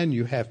plan.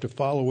 You have to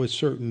follow a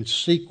certain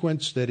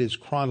sequence that is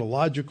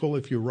chronological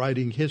if you're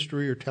writing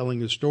history or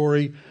telling a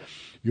story.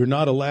 You're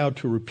not allowed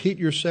to repeat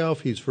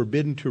yourself. He's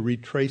forbidden to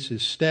retrace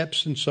his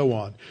steps and so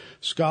on.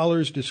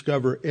 Scholars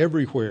discover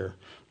everywhere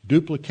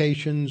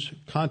duplications,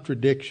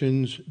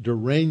 contradictions,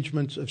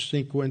 derangements of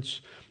sequence,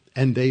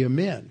 and they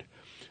amend.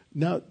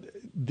 Now,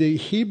 the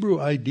Hebrew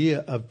idea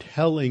of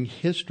telling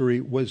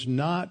history was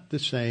not the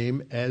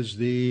same as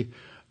the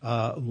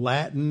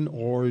Latin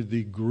or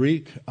the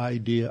Greek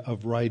idea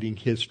of writing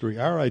history.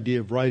 Our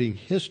idea of writing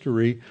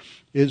history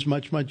is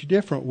much, much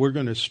different. We're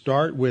going to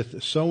start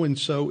with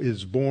so-and-so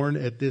is born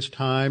at this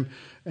time,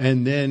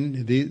 and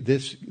then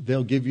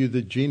they'll give you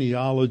the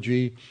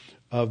genealogy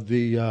of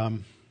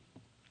the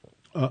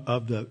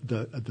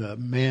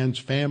man's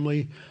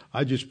family.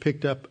 I just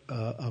picked up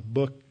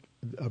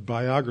a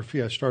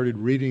biography I started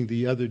reading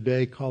the other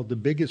day called The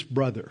Biggest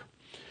Brother.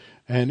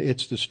 And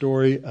it's the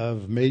story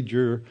of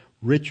Major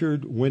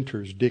Richard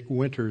Winters, Dick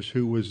Winters,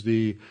 who was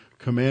the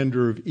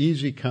commander of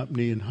Easy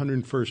Company in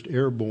 101st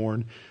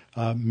Airborne,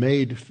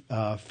 made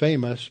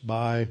famous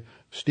by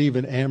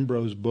Stephen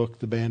Ambrose's book,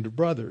 The Band of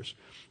Brothers.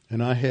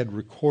 And I had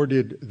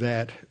recorded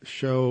that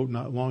show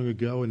not long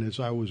ago, and as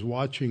I was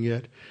watching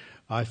it,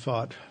 I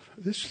thought,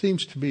 this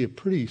seems to be a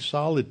pretty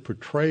solid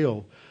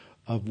portrayal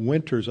of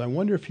Winters. I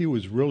wonder if he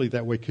was really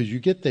that way, because you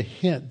get the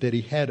hint that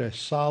he had a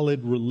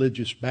solid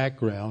religious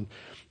background,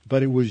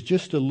 but it was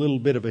just a little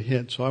bit of a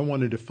hint. So I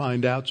wanted to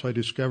find out. So I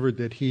discovered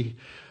that he,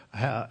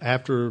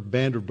 after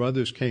Band of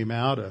Brothers came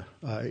out,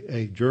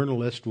 a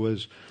journalist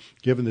was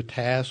given the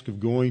task of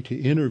going to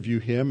interview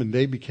him, and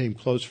they became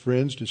close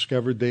friends,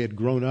 discovered they had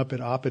grown up at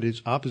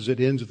opposite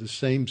ends of the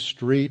same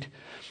street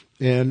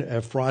in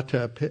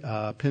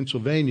Ephrata,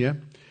 Pennsylvania,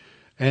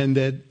 and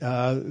that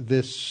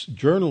this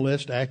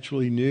journalist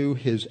actually knew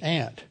his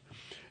aunt.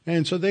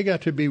 And so they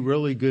got to be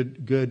really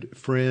good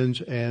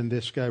friends, and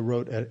this guy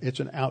wrote, it's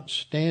an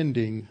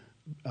outstanding,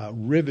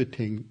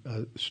 riveting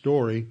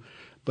story.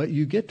 But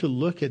you get to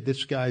look at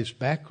this guy's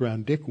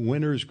background. Dick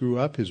Winters grew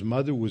up, his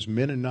mother was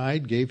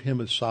Mennonite, gave him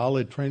a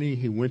solid training.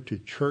 He went to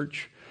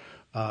church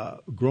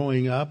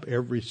growing up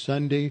every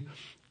Sunday.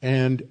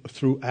 And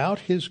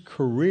throughout his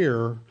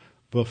career,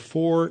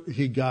 before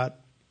he got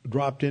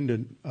dropped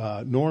into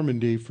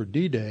Normandy for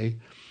D-Day,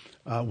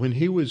 when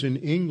he was in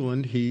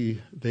England,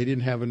 they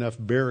didn't have enough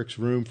barracks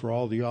room for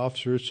all the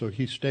officers, so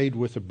he stayed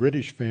with a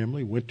British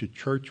family, went to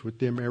church with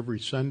them every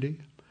Sunday.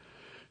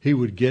 He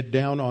would get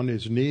down on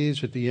his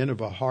knees at the end of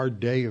a hard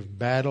day of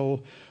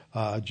battle,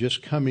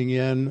 just coming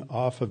in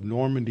off of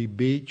Normandy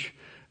Beach,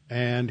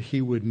 and he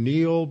would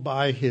kneel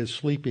by his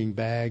sleeping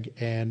bag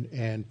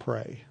and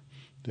pray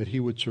that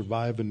he would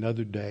survive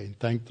another day and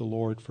thank the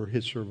Lord for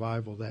his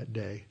survival that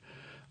day.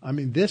 I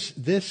mean, this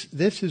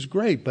is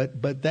great,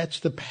 but that's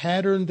the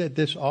pattern that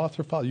this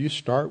author follows. You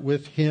start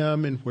with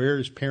him and where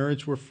his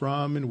parents were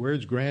from and where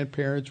his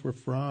grandparents were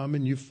from,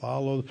 and you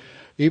follow,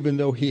 even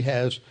though he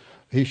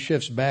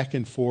shifts back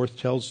and forth,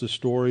 tells the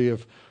story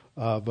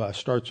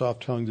starts off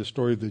telling the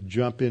story of the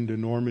jump into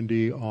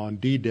Normandy on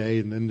D-Day,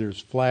 and then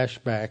there's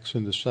flashbacks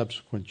in the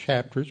subsequent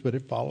chapters, but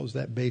it follows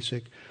that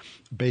basic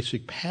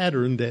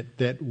pattern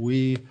that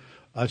we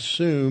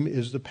assume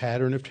is the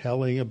pattern of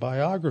telling a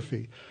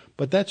biography.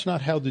 But that's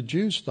not how the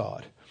Jews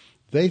thought.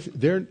 They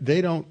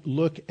don't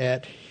look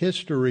at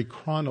history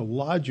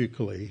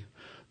chronologically.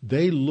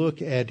 They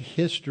look at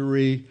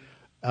history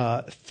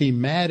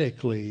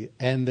thematically,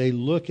 and they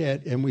look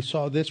at, and we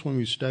saw this when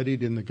we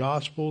studied in the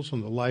Gospels on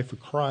the life of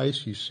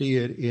Christ. You see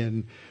it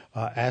in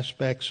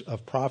aspects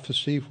of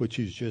prophecy, which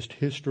is just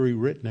history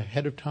written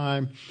ahead of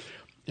time.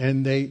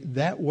 And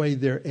that way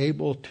they're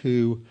able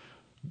to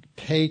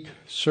take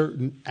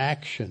certain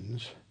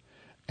actions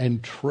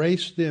and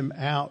trace them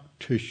out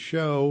to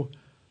show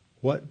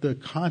what the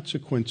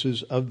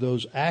consequences of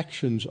those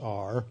actions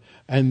are,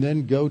 and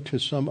then go to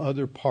some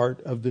other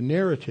part of the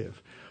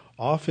narrative.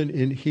 Often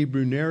in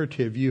Hebrew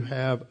narrative, you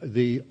have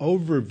the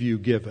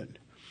overview given.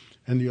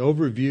 And the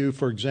overview,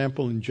 for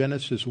example, in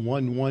Genesis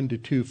 1:1 to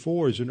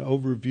 2:4 is an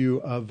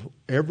overview of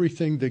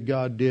everything that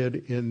God did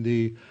in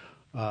the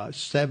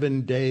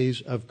 7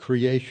 days of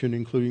creation,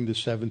 including the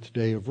seventh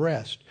day of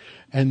rest.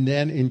 And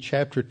then in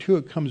chapter 2,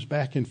 it comes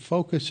back and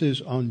focuses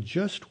on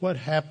just what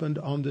happened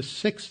on the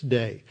sixth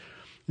day.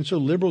 And so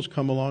liberals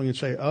come along and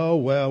say, oh,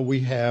 well, we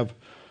have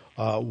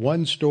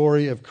one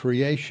story of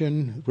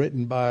creation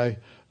written by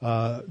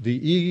the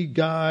E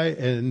guy,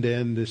 and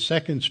then the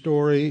second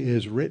story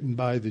is written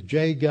by the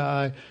J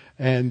guy,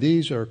 and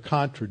these are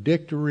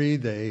contradictory,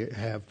 they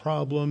have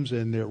problems,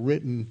 and they're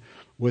written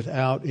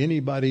without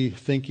anybody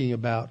thinking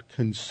about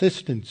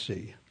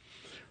consistency.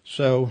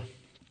 So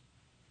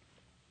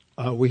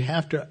we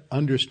have to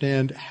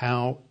understand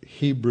how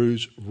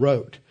Hebrews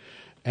wrote.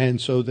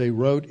 And so they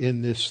wrote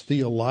in this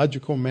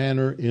theological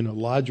manner, in a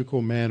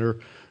logical manner,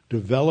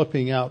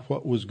 developing out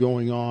what was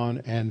going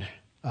on and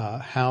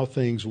how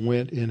things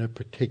went in a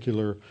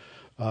particular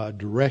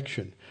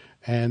direction.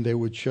 And they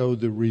would show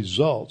the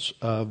results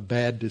of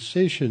bad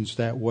decisions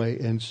that way.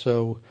 And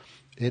so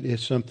it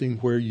is something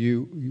where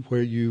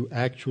you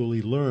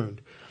actually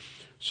learned.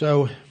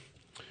 So,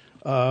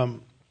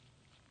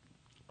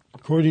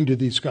 according to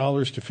these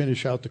scholars, to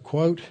finish out the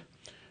quote,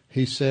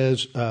 he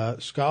says,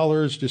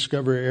 scholars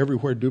discover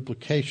everywhere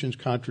duplications,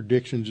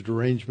 contradictions,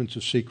 derangements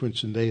of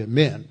sequence, and they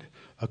amend.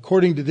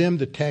 According to them,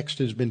 the text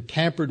has been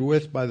tampered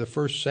with by the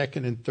first,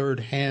 second, and third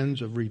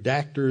hands of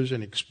redactors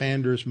and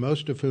expanders,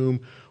 most of whom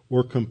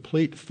were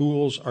complete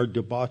fools or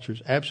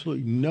debauchers.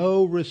 Absolutely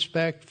no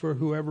respect for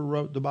whoever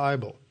wrote the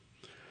Bible.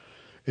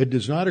 It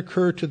does not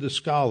occur to the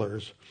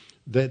scholars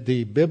that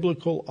the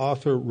biblical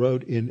author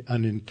wrote in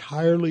an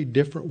entirely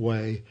different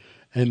way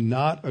and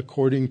not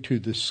according to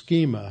the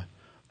schema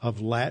of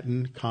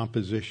Latin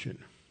composition.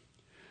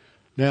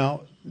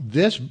 Now,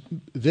 this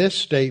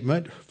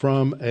statement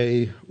from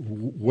a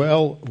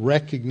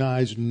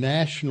well-recognized,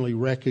 nationally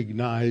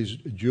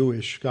recognized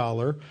Jewish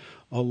scholar,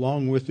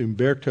 along with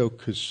Umberto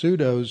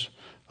Cassuto's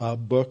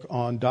book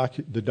on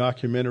the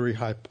documentary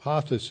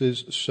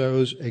hypothesis,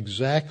 shows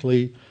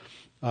exactly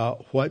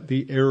what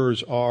the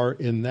errors are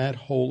in that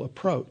whole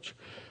approach.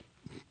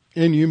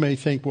 And you may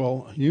think,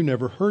 well, you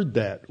never heard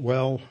that.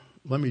 Well,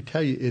 let me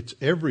tell you, it's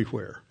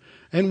everywhere.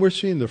 And we're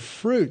seeing the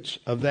fruits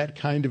of that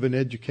kind of an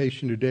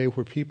education today,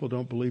 where people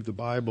don't believe the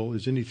Bible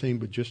is anything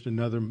but just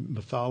another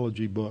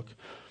mythology book,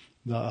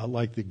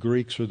 like the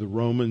Greeks or the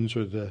Romans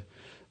or the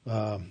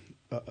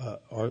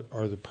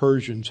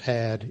Persians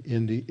had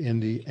in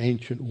the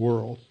ancient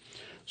world.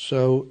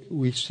 So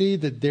we see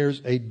that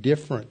there's a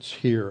difference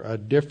here, a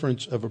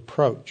difference of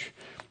approach.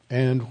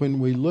 And when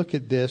we look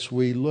at this,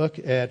 we look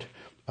at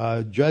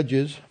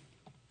Judges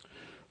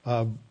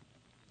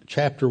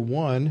chapter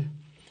 1,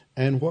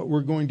 and what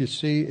we're going to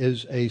see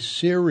is a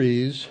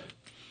series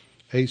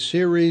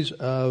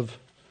of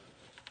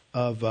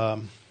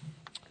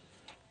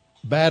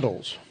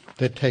battles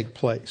that take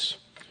place.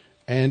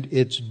 And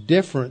it's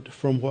different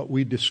from what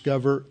we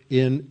discover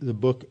in the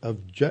book of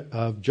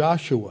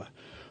Joshua.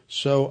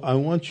 So I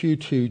want you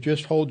to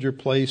just hold your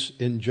place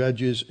in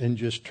Judges and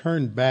just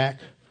turn back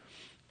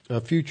a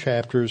few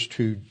chapters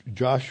to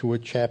Joshua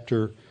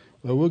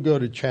we'll go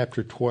to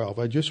chapter 12.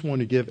 I just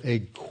want to give a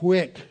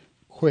quick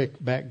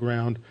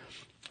background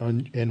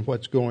on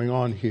what's going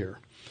on here.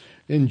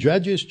 In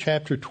Judges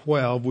chapter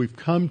 12, we've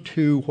come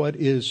to what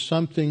is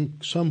something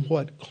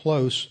somewhat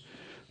close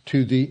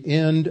to the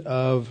end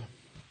of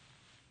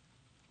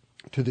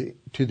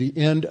the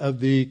end of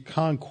the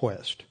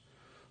conquest.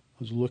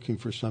 I was looking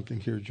for something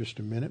here just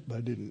a minute, but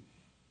I didn't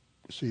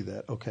see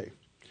that. Okay.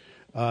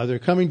 They're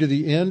coming to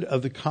the end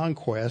of the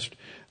conquest,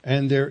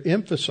 and they're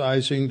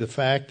emphasizing the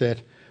fact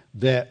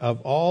that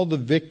of all the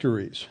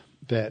victories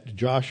that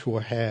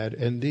Joshua had,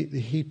 and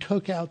he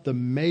took out the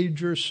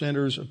major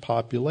centers of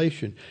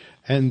population.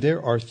 And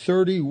there are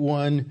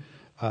 31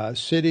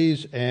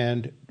 cities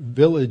and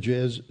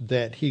villages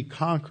that he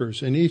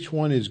conquers, and each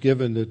one is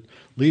given, the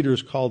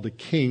leader's called the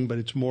king, but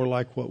it's more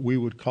like what we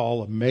would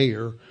call a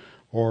mayor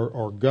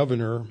or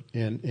governor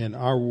in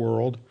our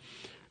world.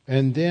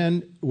 And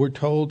then we're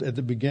told at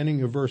the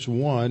beginning of verse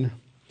 1,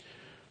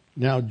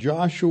 now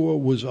Joshua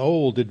was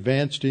old,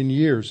 advanced in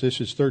years.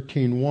 This is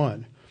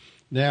 13:1.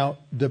 Now,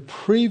 the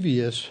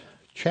previous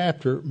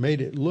chapter made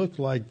it look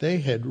like they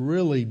had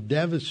really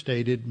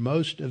devastated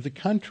most of the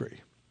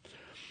country.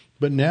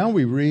 But now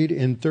we read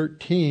in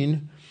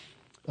 13:1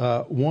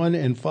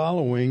 and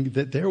following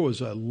that there was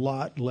a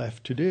lot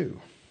left to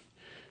do.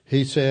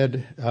 He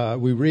said,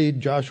 we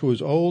read, Joshua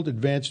was old,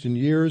 advanced in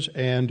years,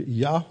 and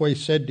Yahweh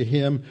said to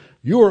him,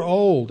 you are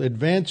old,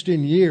 advanced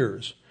in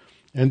years,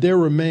 and there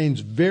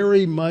remains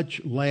very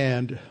much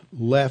land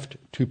left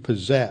to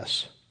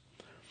possess.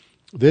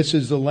 This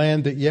is the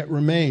land that yet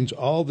remains,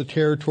 all the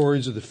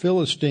territories of the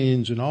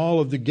Philistines and all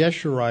of the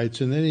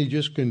Geshurites. And then he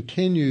just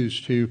continues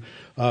to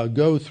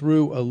go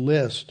through a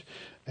list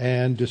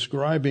and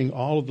describing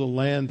all of the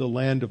land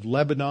of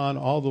Lebanon,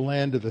 all the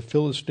land of the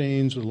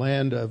Philistines, the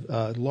land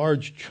of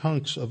large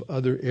chunks of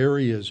other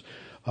areas,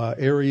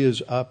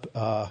 areas up.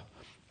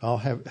 I'll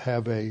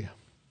have a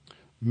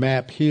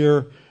map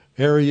here.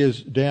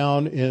 Areas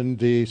down in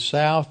the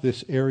south.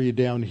 This area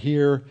down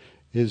here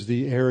is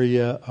the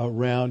area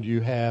around.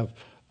 You have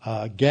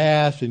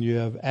Gath, and you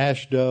have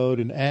Ashdod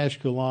and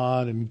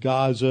Ashkelon and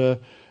Gaza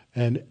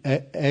and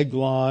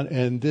Eglon,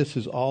 and this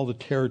is all the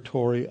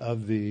territory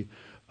of the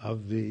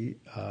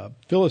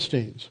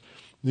Philistines.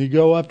 You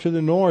go up to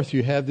the north.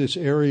 You have this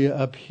area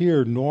up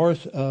here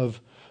north of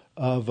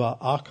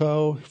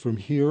Akko, from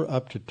here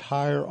up to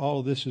Tyre. All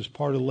of this is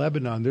part of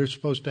Lebanon. They're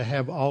supposed to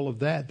have all of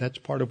that. That's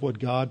part of what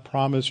God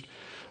promised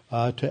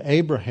to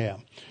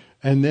Abraham.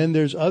 And then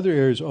there's other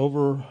areas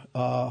over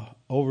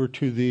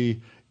to the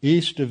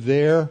east of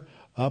there,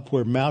 up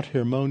where Mount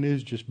Hermon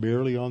is, just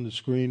barely on the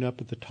screen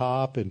up at the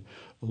top, and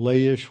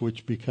Laish,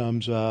 which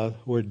becomes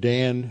where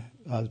Dan,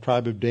 the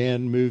tribe of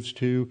Dan, moves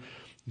to.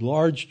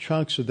 Large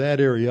chunks of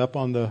that area up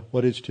on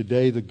what is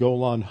today the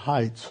Golan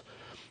Heights.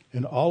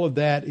 And all of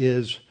that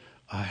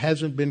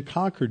hasn't been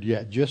conquered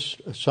yet.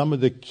 Just some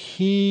of the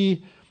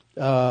key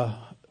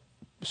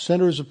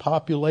centers of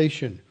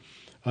population,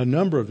 a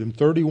number of them,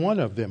 31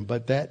 of them,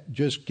 but that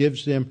just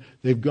gives them,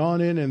 they've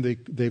gone in and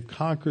they've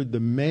conquered the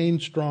main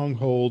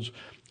strongholds,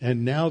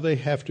 and now they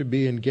have to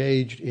be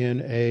engaged in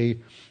a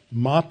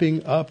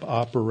mopping up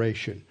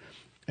operation.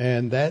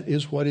 And that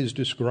is what is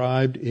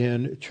described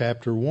in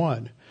chapter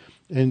 1.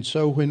 And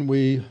so when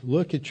we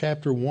look at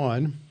chapter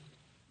 1,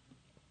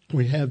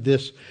 we have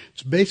this,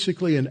 it's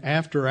basically an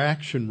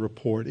after-action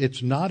report.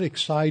 It's not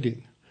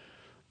exciting.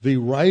 The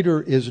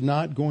writer is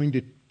not going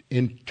to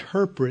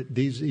interpret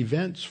these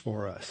events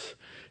for us.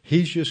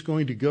 He's just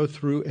going to go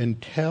through and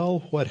tell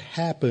what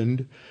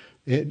happened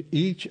in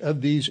each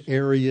of these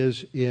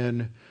areas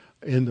in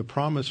the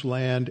promised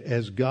land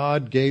as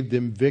God gave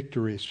them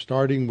victories,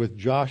 starting with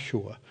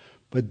Joshua.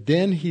 But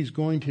then he's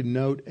going to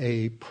note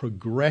a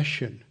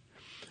progression.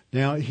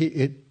 Now,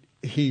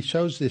 he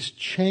shows this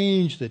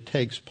change that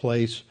takes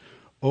place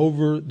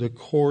over the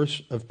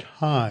course of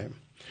time.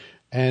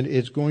 And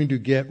it's going to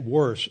get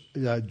worse.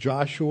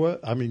 Judah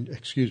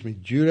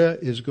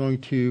is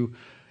going to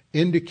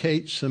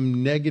indicate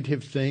some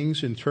negative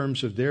things in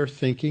terms of their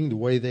thinking, the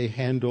way they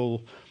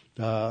handle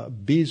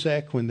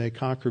Bezek when they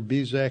conquer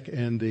Bezek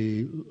and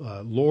the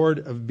Lord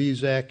of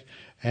Bezek,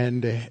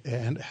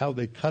 and how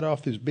they cut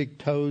off his big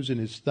toes and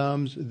his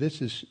thumbs.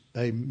 This is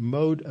a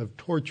mode of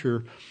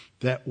torture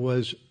that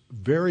was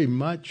very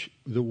much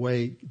the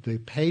way the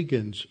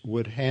pagans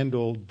would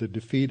handle the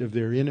defeat of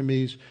their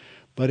enemies,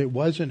 but it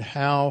wasn't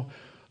how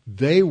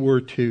they were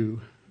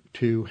to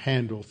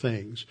handle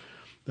things.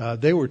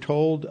 They were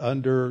told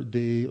under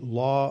the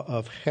law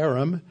of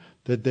Haram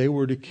that they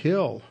were to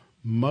kill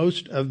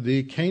most of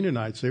the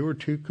Canaanites. They were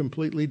to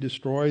completely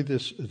destroy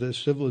the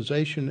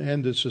civilization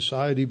and the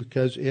society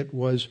because it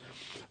was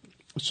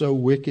so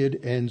wicked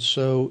and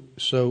so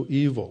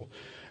evil.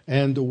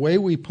 And the way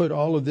we put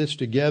all of this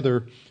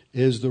together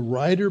is the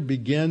writer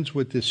begins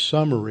with this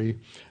summary.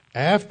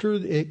 After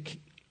the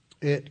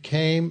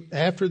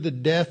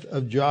death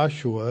of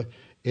Joshua,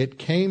 it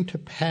came to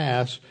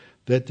pass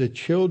that the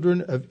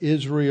children of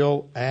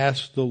Israel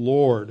asked the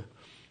Lord,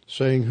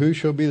 saying, who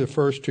shall be the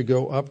first to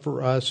go up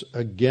for us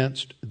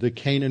against the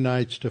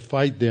Canaanites to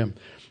fight them?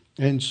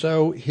 And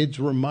so he's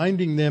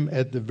reminding them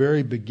at the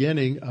very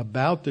beginning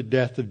about the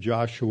death of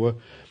Joshua,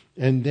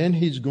 and then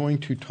he's going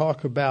to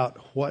talk about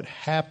what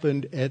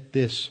happened at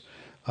this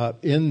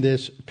in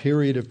this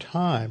period of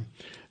time.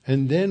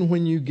 And then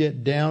when you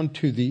get down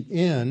to the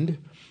end,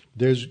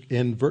 there's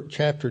in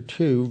chapter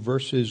 2,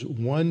 verses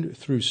 1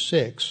 through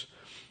 6,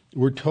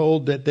 we're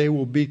told that they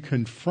will be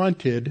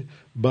confronted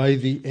by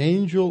the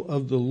angel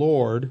of the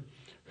Lord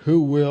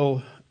who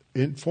will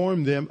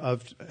inform them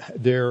of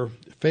their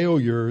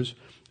failures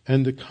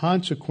and the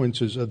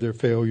consequences of their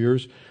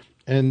failures.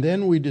 And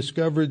then we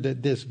discovered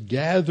that this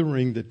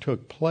gathering that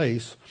took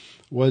place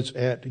was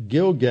at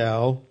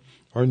Gilgal,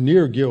 or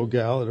near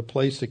Gilgal, at a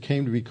place that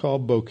came to be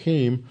called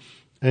Bochim,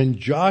 and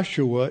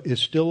Joshua is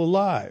still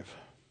alive.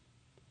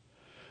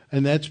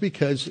 And that's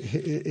because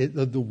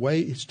of the way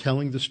it's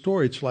telling the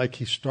story. It's like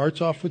he starts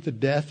off with the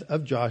death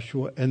of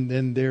Joshua, and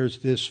then there's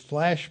this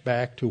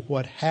flashback to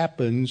what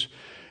happens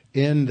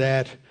in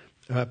that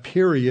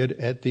period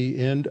at the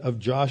end of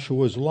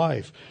Joshua's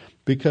life.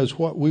 Because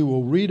what we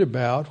will read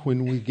about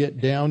when we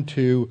get down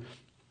to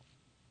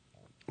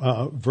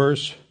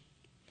verse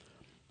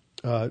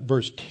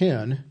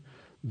 10,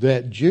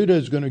 that Judah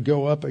is going to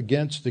go up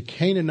against the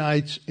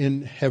Canaanites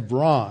in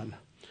Hebron.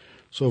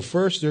 So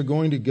first they're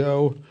going to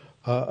go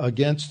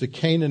against the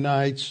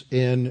Canaanites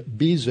in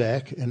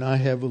Bezek, and I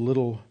have a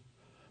little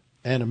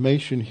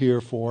animation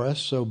here for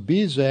us. So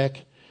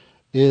Bezek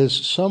is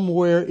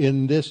somewhere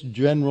in this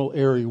general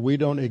area. We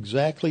don't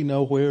exactly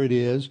know where it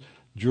is.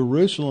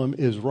 Jerusalem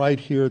is right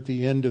here at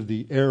the end of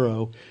the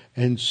arrow,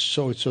 and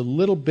so it's a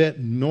little bit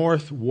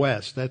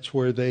northwest. That's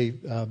where they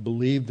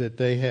believe that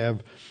they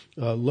have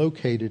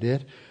located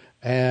it,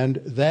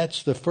 and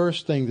that's the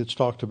first thing that's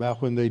talked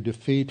about when they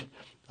defeat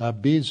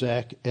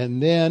Bezek,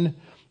 and then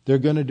they're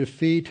going to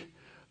defeat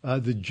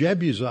the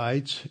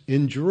Jebusites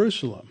in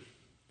Jerusalem.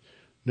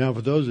 Now,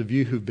 for those of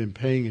you who've been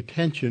paying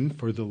attention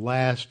for the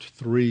last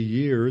 3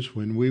 years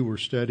when we were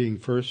studying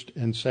 1st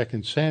and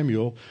 2nd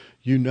Samuel,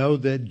 you know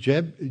that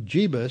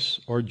Jebus,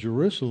 or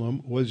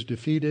Jerusalem, was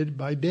defeated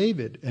by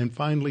David and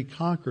finally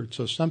conquered.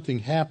 So something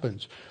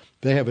happens.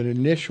 They have an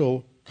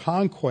initial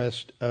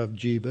conquest of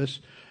Jebus,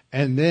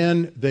 and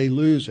then they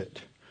lose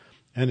it.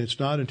 And it's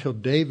not until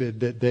David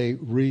that they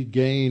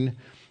regain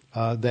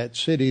that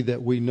city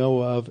that we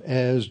know of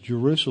as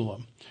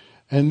Jerusalem.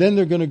 And then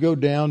they're going to go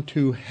down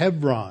to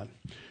Hebron.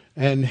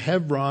 And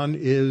Hebron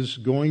is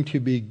going to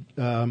be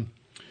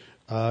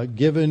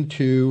given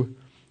to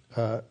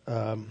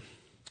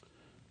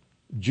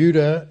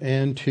Judah,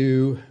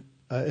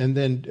 and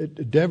then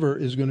Dever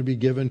is going to be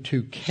given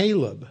to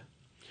Caleb.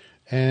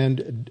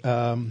 And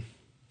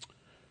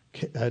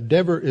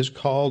Dever is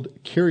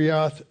called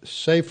Kiriath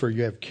Sefer.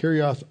 You have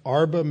Kiriath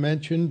Arba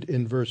mentioned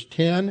in verse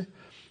 10,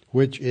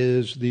 which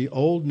is the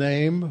old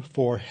name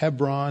for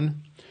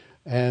Hebron,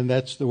 and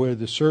that's the way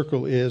the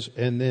circle is.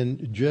 And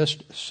then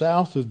just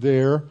south of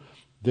there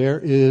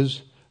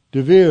is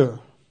Devere,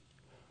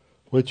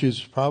 which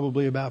is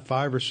probably about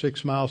 5 or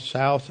 6 miles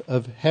south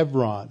of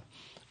Hebron.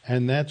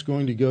 And that's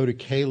going to go to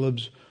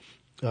Caleb's,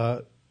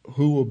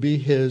 who will be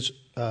his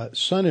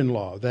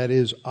son-in-law. That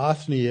is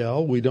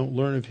Othniel. We don't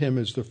learn of him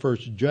as the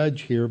first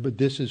judge here, but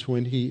this is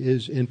when he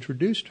is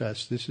introduced to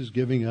us. This is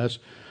giving us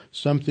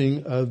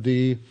something of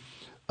the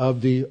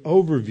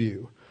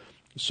overview.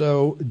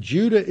 So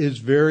Judah is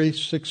very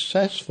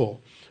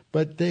successful,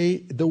 but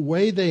the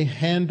way they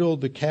handle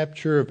the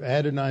capture of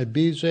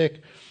Adonai-Bezek,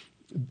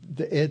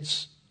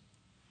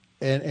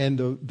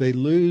 they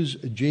lose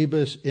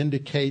Jebus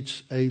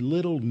indicates a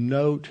little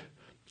note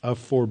of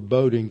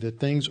foreboding that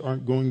things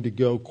aren't going to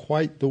go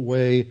quite the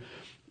way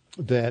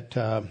that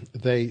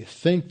they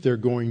think they're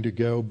going to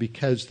go,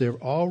 because they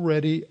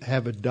already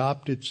have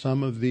adopted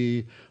some of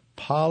the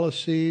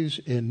policies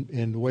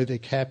in the way they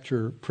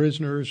capture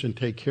prisoners and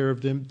take care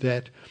of them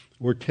that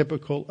were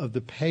typical of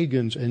the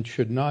pagans and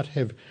should not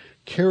have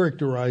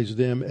characterized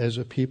them as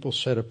a people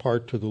set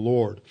apart to the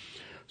Lord.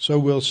 So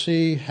we'll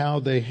see how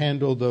they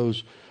handle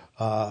those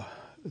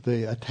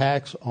the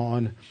attacks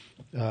on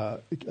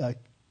Bezek,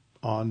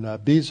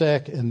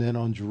 and then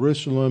on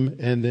Jerusalem,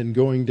 and then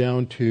going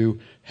down to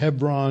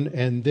Hebron.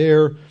 And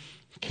there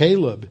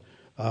Caleb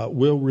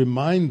will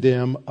remind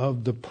them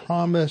of the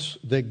promise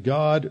that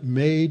God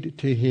made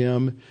to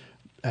him,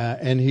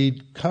 and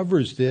he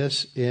covers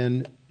this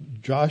in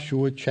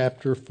Joshua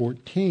chapter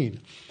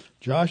 14.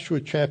 Joshua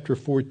chapter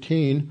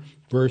 14,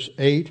 verse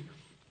 8.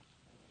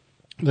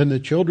 Then the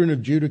children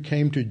of Judah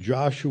came to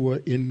Joshua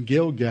in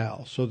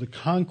Gilgal. So the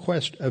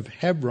conquest of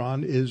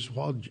Hebron is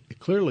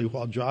clearly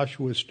while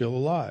Joshua is still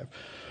alive.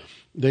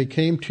 They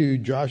came to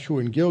Joshua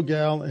in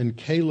Gilgal, and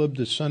Caleb,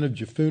 the son of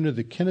Jephunneh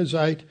the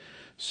Kenizzite,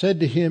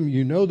 said to him,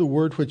 "You know the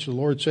word which the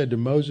Lord said to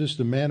Moses,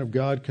 the man of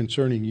God,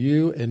 concerning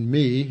you and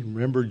me."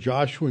 Remember,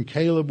 Joshua and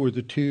Caleb were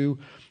the two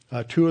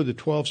of the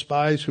 12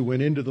 spies who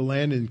went into the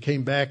land and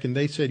came back, and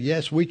they said,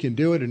 "Yes, we can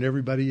do it." And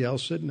everybody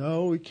else said,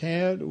 "No, we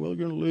can't. We're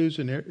going to lose."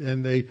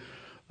 And they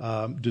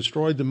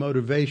destroyed the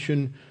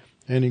motivation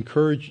and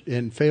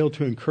failed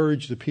to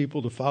encourage the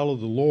people to follow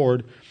the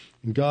Lord.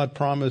 And God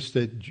promised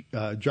that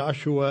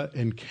Joshua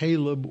and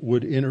Caleb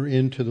would enter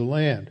into the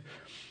land.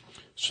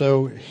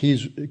 So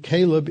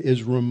Caleb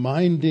is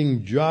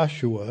reminding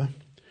Joshua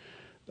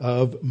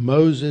of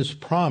Moses'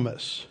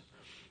 promise.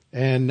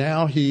 And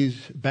now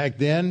back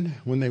then,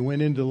 when they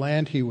went into the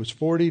land, he was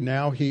 40.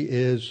 Now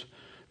it's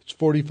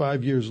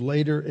 45 years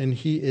later, and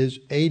he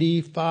is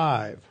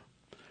 85.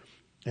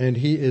 And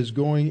he is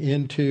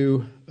going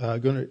to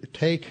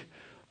take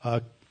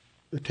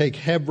take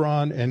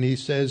Hebron, and he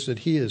says that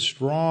he is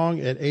strong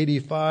at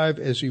 85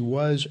 as he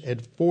was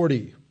at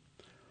 40.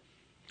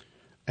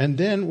 And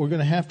then we're going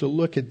to have to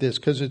look at this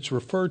because it's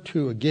referred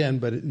to again,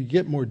 but you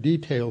get more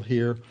detail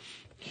here.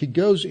 He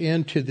goes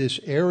into this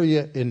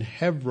area in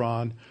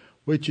Hebron,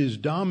 which is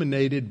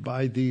dominated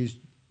by these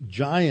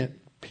giant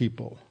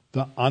people,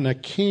 the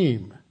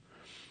Anakim,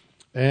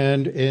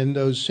 and in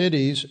those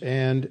cities,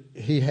 and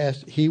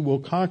he will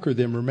conquer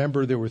them.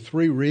 Remember, there were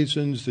 3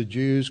 reasons the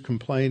Jews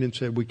complained and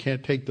said, we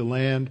can't take the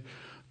land.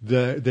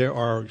 There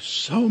are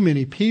so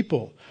many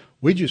people.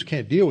 We just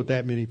can't deal with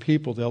that many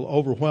people. They'll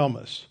overwhelm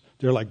us.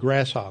 They're like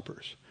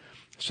grasshoppers.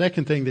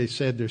 Second thing they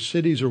said, their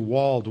cities are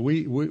walled.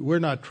 We're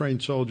not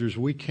trained soldiers.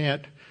 We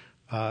can't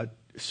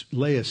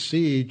lay a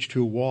siege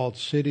to walled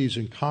cities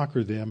and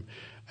conquer them.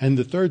 And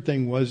the third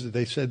thing was that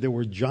they said there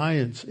were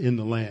giants in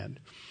the land.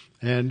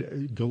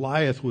 And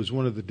Goliath was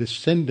one of the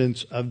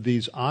descendants of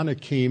these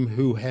Anakim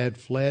who had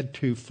fled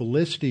to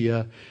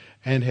Philistia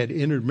and had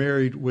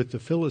intermarried with the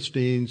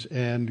Philistines.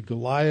 And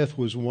Goliath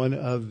was one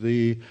of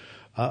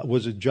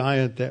was a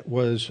giant that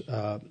was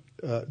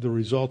the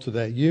result of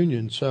that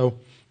union. So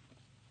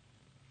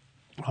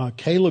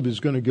Caleb is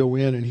going to go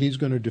in and he's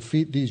going to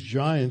defeat these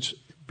giants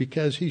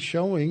because he's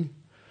showing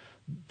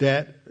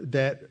that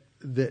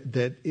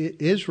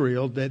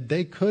Israel, that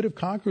they could have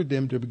conquered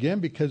them to begin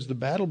because the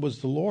battle was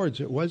the Lord's.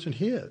 It wasn't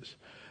his.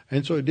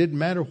 And so it didn't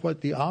matter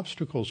what the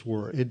obstacles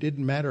were. It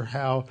didn't matter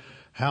how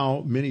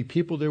many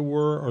people there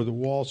were or the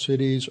walled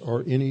cities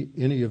or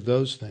any of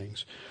those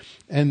things.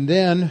 And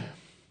then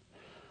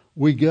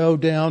we go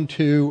down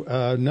to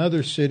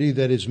another city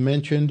that is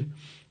mentioned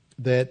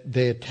that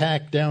they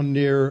attacked down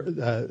near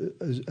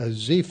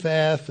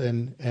Zephath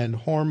and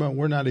Hormah.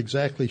 We're not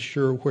exactly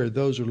sure where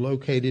those are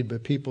located,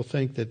 but people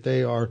think that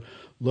they are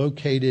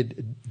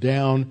located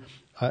down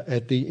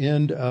at the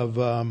end of,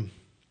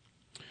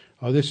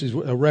 this is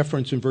a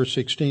reference in verse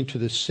 16 to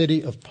the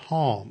city of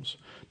palms.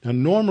 Now,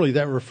 normally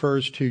that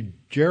refers to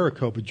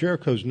Jericho, but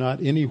Jericho's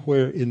not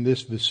anywhere in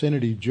this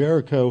vicinity.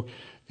 Jericho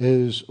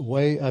is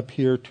way up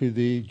here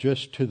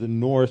just to the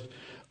north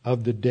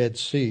of the Dead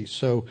Sea.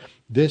 So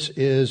this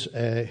is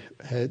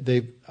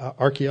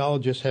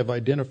archaeologists have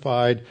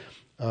identified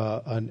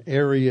an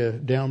area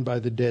down by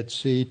the Dead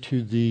Sea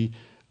to the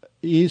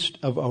east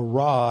of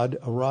Arad.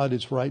 Arad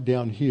is right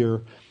down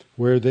here,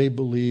 where they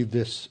believe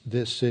this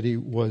city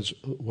was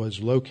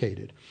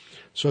located.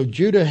 So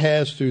Judah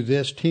has, through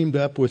this, teamed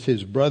up with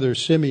his brother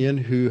Simeon,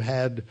 who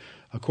had,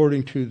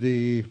 according to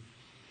the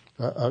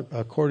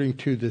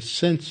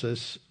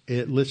census,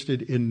 it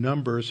listed in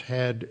Numbers,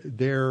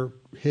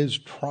 his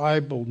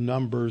tribal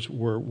numbers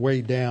were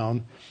way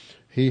down.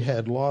 He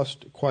had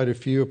lost quite a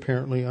few,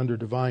 apparently under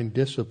divine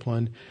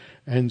discipline,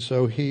 and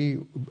so he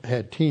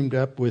had teamed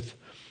up with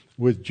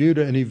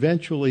Judah, and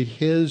eventually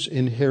his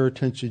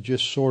inheritance is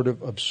just sort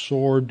of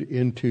absorbed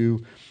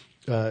into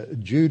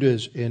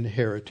Judah's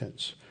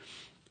inheritance.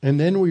 And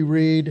then we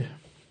read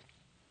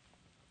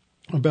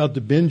about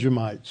the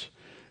Benjamites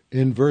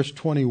in verse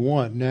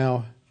 21.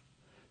 Now,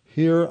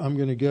 here I'm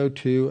going to go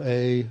to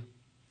a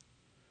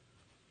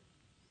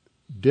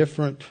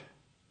different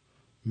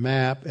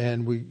map,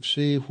 and we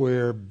see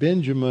where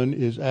Benjamin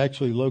is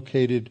actually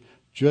located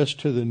just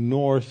to the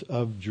north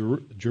of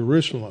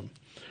Jerusalem.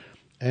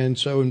 And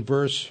so in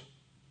verse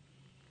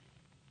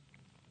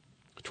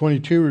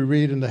 22 we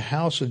read, and the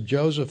house of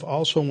Joseph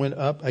also went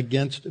up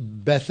against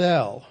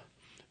Bethel.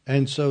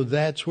 And so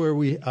that's where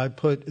I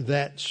put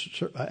that.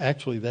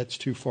 Actually, that's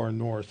too far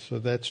north. So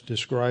that's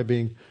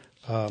describing,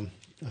 I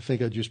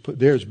think I just put,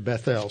 there's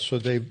Bethel. So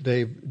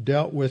they've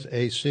dealt with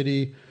a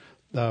city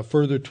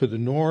further to the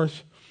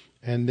north,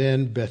 and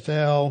then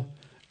Bethel,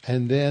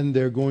 and then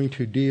they're going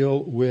to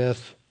deal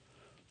with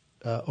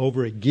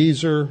over at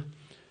Gezer.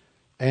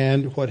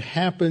 And what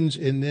happens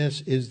in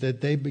this is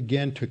that they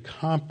begin to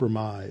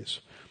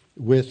compromise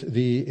with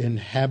the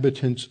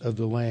inhabitants of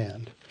the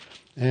land.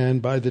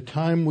 And by the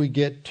time we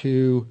get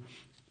to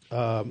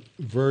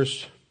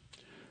verse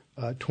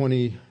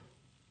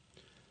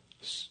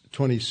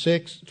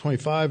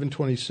 25 and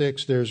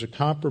 26, there's a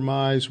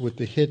compromise with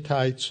the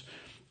Hittites,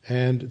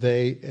 and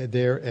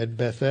they're at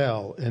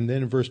Bethel. And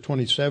then in verse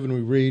 27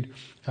 we read,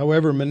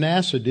 however,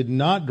 Manasseh did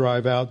not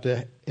drive out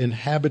the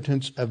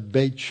inhabitants of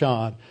Beit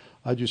Shan.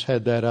 I just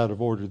had that out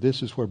of order.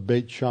 This is where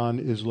Beit Shan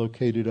is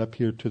located up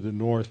here to the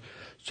north.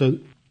 So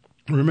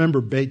remember,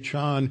 Beit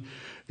Shan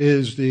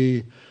is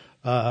the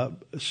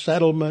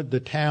settlement, the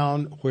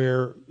town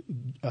where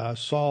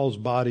Saul's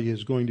body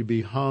is going to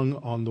be hung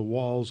on the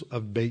walls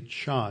of Beit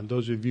Shan.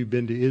 Those of you who've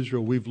been to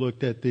Israel, we've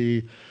looked at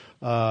the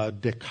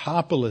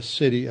Decapolis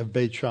city of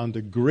Beit Shan,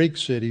 the Greek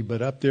city,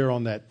 but up there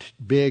on that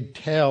big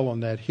tell on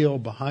that hill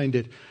behind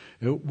it,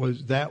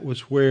 that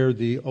was where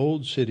the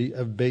old city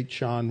of Beit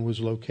Shan was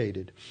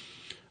located.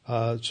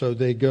 So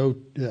they go,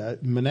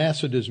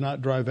 Manasseh does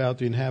not drive out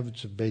the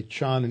inhabitants of Beit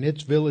Shan and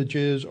its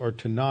villages, or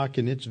Tanakh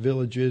and its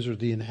villages, or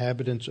the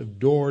inhabitants of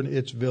Dor and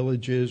its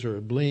villages,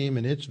 or Eblim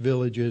and its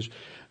villages.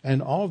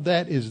 And all of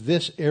that is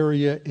this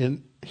area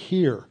in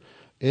here.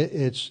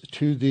 It's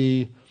to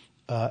the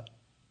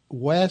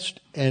west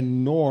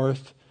and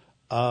north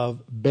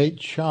of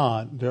Beit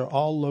Shan. They're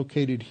all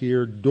located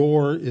here.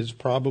 Dor is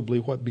probably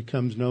what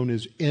becomes known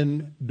as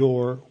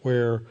Endor,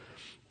 where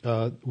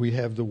we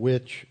have the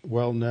witch,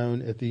 well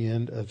known at the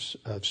end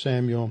of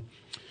Samuel.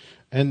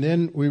 And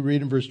then we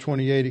read in verse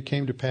 28, it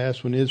came to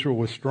pass when Israel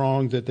was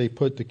strong that they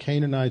put the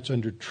Canaanites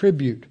under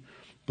tribute,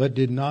 but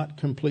did not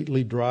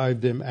completely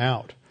drive them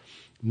out.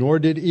 Nor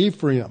did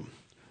Ephraim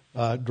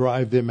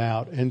drive them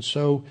out. And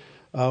so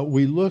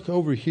we look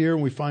over here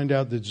and we find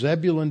out that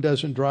Zebulun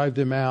doesn't drive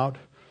them out,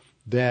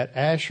 that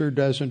Asher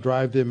doesn't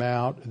drive them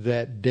out,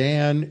 that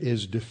Dan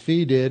is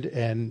defeated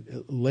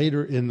and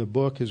later in the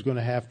book is going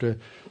to have to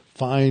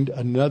find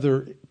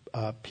another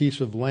piece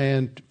of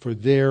land for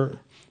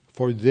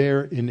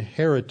their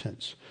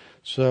inheritance.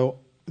 So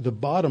the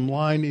bottom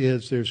line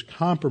is there's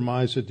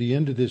compromise at the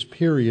end of this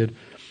period,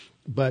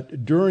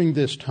 but during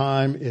this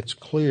time it's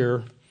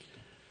clear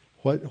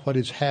what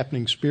is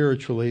happening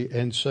spiritually.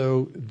 And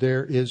so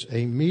there is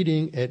a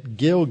meeting at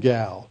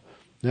Gilgal.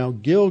 Now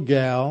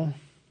Gilgal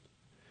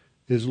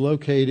is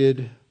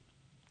located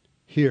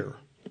here.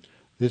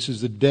 This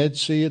is the Dead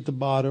Sea at the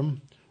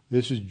bottom.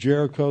 This is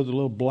Jericho, the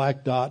little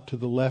black dot to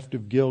the left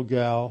of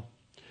Gilgal.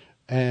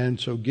 And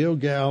so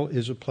Gilgal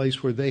is a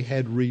place where they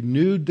had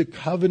renewed the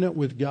covenant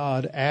with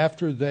God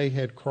after they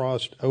had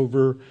crossed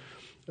over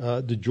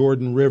the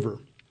Jordan River.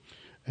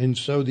 And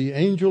so the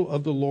angel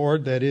of the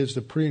Lord, that is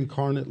the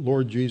pre-incarnate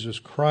Lord Jesus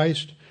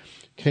Christ,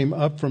 came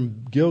up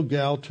from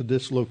Gilgal to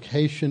this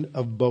location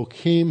of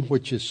Bochim,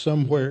 which is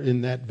somewhere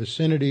in that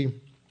vicinity,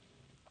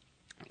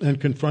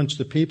 and confronts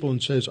the people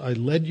and says, I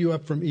led you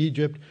up from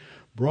Egypt,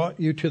 brought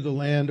you to the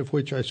land of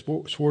which I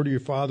swore to your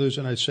fathers,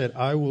 and I said,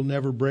 I will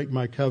never break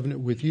my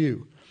covenant with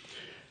you.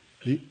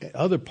 The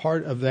other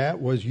part of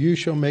that was, you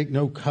shall make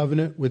no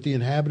covenant with the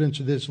inhabitants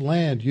of this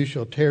land. You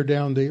shall tear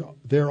down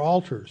their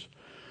altars.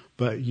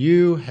 But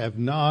you have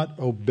not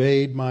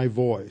obeyed my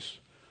voice.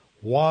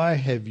 Why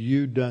have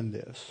you done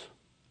this?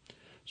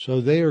 So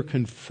they are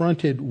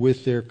confronted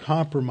with their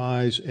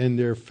compromise and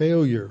their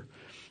failure.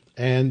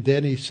 And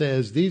then he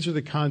says, these are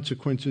the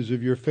consequences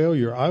of your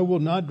failure. I will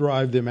not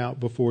drive them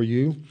out before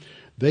you.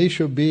 They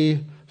shall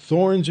be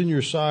thorns in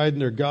your side,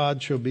 and their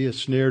God shall be a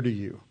snare to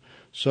you.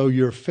 So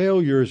your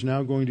failure is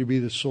now going to be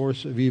the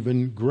source of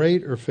even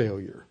greater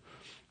failure.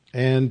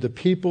 And the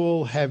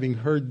people, having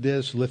heard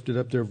this, lifted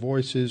up their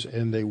voices,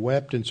 and they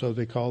wept, and so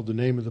they called the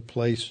name of the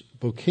place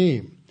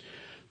Bochim.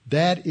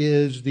 That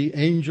is the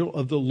angel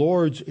of the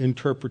Lord's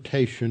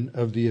interpretation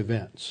of the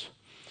events.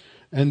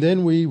 And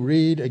then we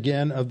read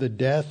again of the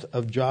death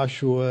of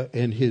Joshua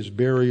and his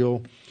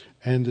burial,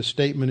 and the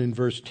statement in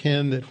verse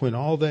 10 that when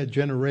all that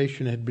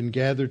generation had been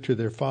gathered to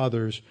their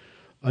fathers,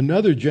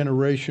 another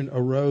generation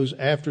arose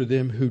after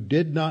them who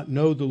did not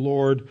know the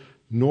Lord,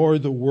 nor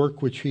the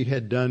work which he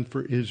had done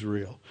for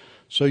Israel.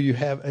 So you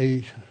have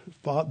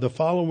the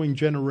following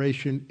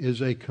generation is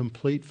a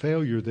complete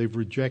failure. They've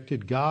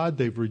rejected God,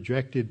 they've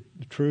rejected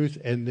the truth,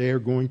 and they're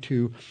going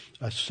to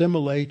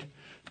assimilate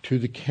to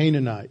the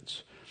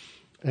Canaanites.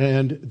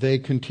 And they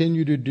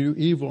continue to do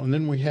evil. And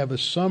then we have a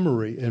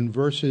summary in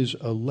verses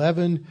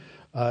 11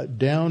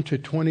 down to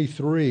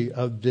 23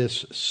 of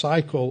this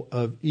cycle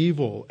of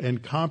evil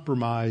and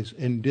compromise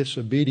and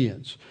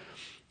disobedience.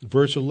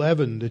 Verse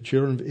 11, the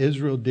children of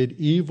Israel did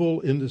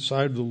evil in the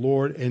sight of the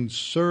Lord and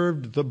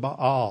served the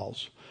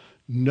Baals.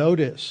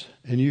 Notice,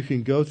 and you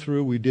can go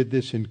through, we did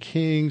this in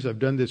Kings, I've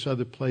done this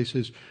other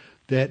places,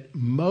 that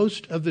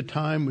most of the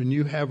time when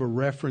you have a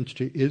reference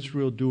to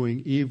Israel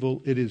doing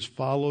evil, it is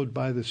followed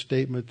by the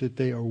statement that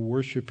they are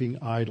worshiping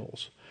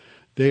idols.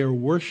 They are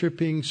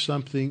worshiping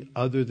something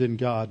other than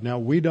God. Now,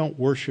 we don't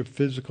worship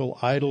physical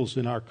idols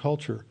in our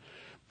culture,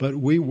 but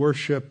we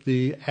worship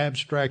the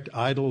abstract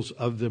idols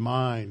of the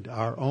mind,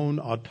 our own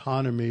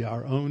autonomy,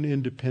 our own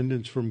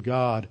independence from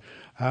God,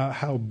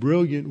 how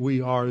brilliant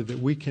we are that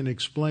we can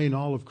explain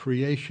all of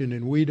creation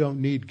and we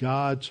don't need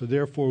God, so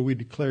therefore we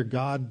declare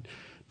God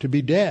to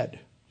be dead,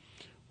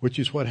 which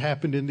is what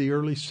happened in the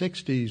early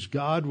 60s.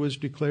 God was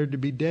declared to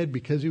be dead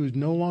because he was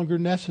no longer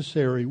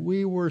necessary.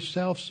 We were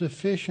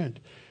self-sufficient.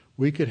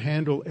 We could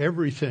handle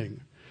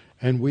everything,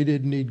 and we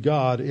didn't need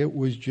God. It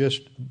was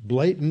just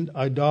blatant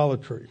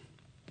idolatry.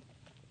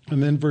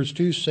 And then verse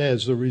 2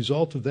 says the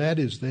result of that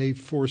is they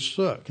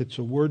forsook. It's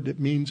a word that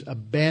means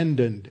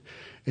abandoned.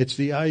 It's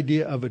the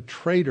idea of a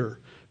traitor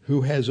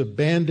who has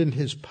abandoned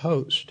his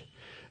post.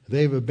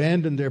 They've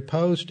abandoned their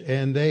post,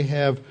 and they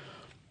have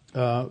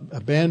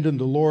abandoned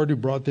the Lord who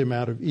brought them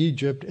out of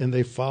Egypt, and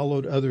they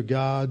followed other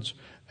gods,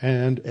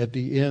 and at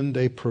the end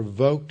they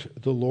provoked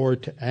the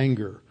Lord to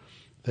anger.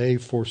 They,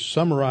 for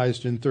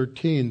summarized in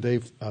 13,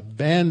 they've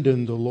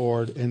abandoned the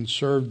Lord and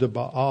served the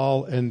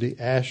Baal and the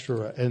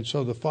Asherah. And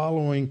so the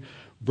following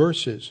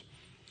verses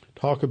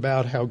talk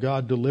about how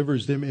God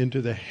delivers them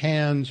into the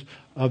hands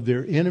of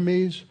their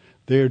enemies.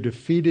 They are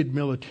defeated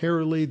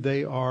militarily.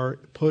 They are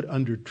put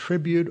under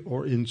tribute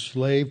or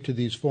enslaved to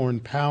these foreign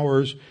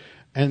powers.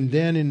 And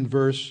then in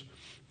verse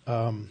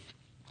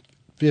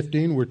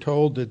 15, we're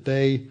told that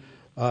they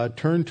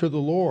turn to the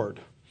Lord.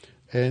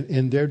 and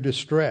in their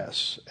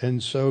distress.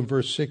 And so in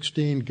verse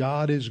 16,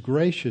 God is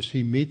gracious.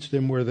 He meets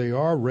them where they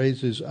are,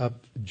 raises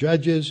up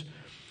judges,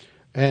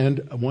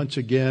 and once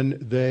again,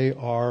 they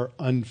are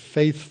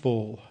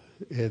unfaithful.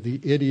 The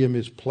idiom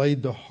is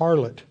played the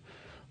harlot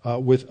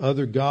with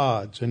other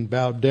gods and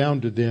bowed down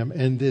to them.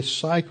 And this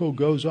cycle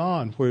goes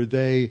on where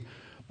they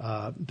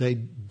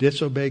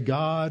disobey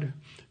God,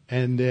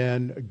 and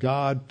then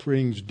God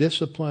brings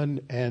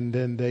discipline, and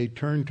then they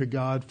turn to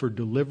God for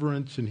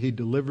deliverance, and He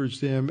delivers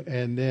them,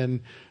 and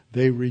then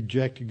they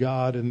reject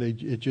God, and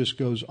it just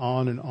goes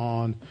on and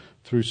on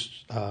through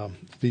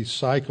these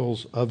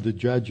cycles of the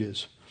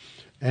judges.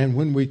 And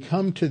when we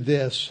come to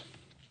this,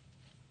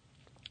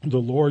 the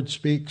Lord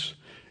speaks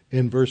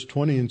in verse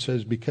 20 and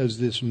says, because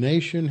this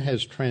nation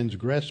has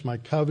transgressed my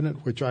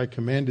covenant, which I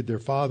commanded their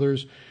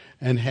fathers,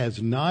 and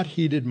has not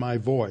heeded my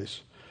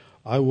voice,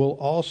 I will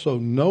also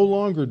no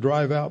longer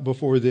drive out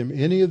before them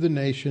any of the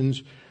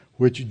nations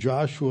which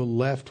Joshua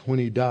left when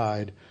he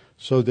died,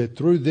 so that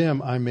through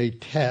them I may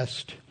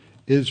test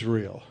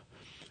Israel.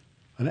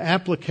 An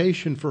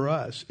application for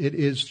us. It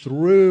is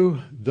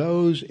through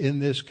those in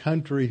this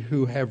country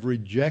who have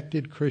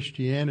rejected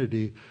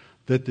Christianity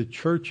that the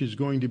church is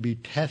going to be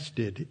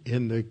tested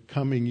in the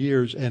coming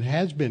years, and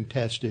has been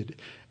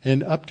tested.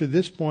 And up to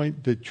this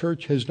point, the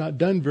church has not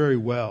done very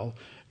well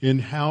in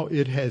how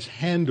it has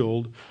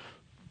handled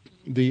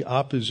the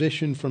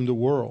opposition from the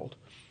world.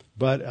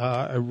 But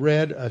I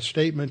read a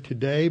statement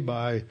today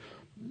by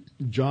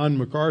John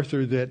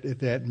MacArthur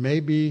that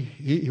maybe,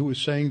 he was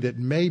saying that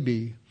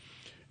maybe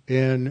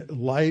in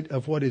light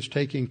of what is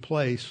taking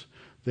place,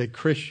 that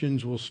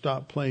Christians will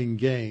stop playing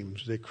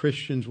games, that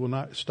Christians will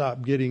not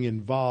stop getting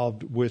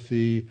involved with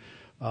a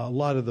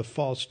lot of the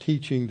false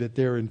teaching that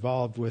they're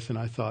involved with. And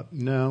I thought,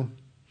 no,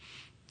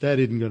 that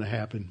isn't going to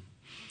happen.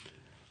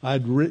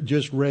 I'd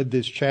just read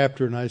this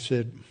chapter and I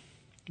said,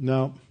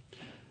 no,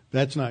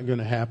 that's not going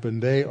to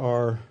happen. They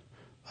are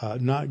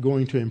not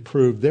going to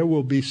improve. There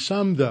will be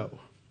some, though,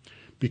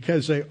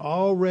 because they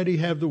already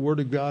have the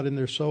Word of God in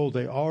their soul.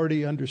 They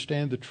already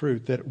understand the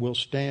truth, that will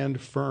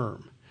stand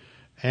firm.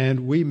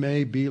 And we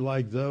may be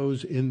like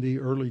those in the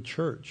early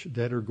church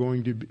that are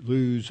going to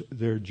lose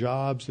their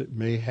jobs, that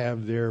may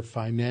have their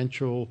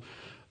financial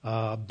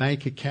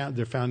bank account,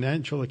 their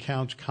financial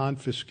accounts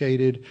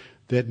confiscated,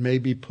 that may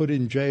be put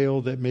in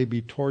jail, that may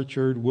be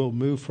tortured. Will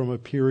move from a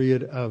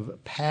period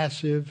of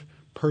passive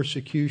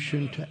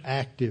persecution to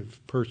active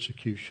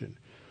persecution.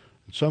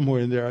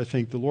 Somewhere in there, I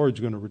think the Lord's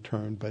going to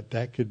return, but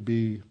that could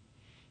be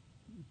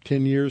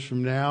 10 years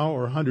from now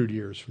or 100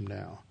 years from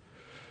now.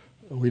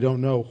 We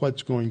don't know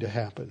what's going to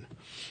happen.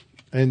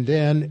 And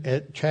then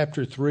at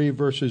chapter 3,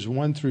 verses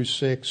 1 through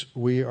 6,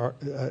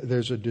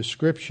 there's a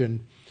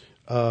description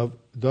of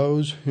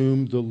those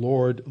whom the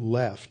Lord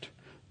left,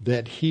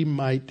 that He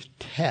might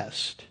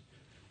test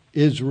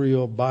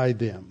Israel by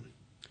them.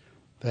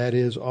 That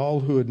is,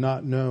 all who had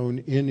not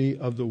known any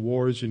of the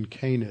wars in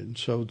Canaan.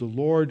 So the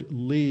Lord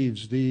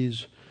leaves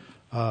these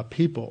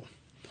people,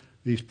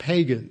 these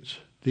pagans,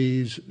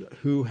 these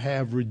who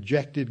have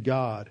rejected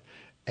God,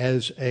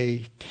 as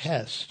a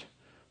test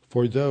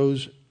for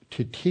those,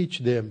 to teach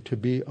them to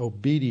be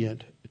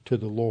obedient to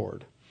the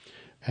Lord.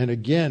 And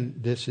again,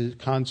 this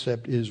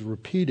concept is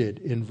repeated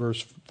in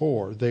verse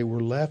 4. They were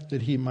left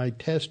that He might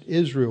test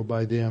Israel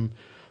by them,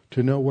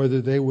 to know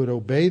whether they would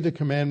obey the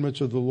commandments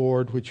of the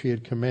Lord, which He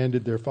had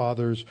commanded their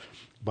fathers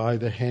by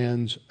the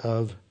hands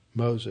of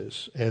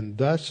Moses. And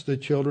thus the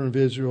children of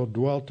Israel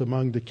dwelt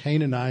among the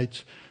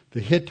Canaanites,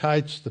 the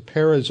Hittites, the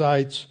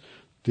Perizzites,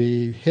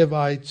 the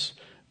Hivites,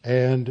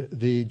 and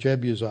the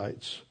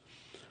Jebusites.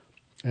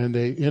 And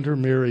they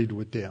intermarried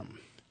with them.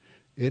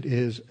 It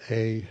is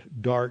a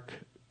dark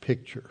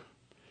picture.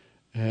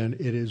 And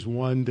it is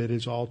one that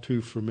is all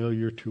too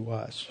familiar to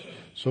us.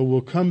 So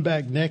we'll come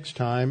back next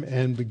time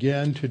and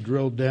begin to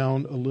drill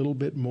down a little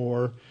bit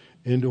more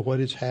into what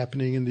is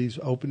happening in these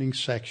opening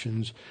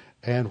sections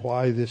and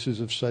why this is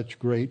of such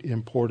great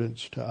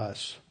importance to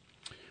us.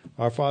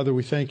 Our Father,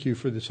 we thank You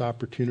for this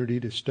opportunity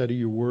to study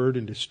Your Word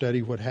and to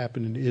study what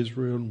happened in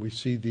Israel. And we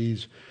see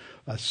these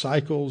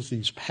cycles,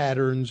 these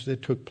patterns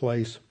that took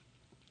place,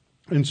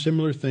 and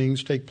similar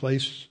things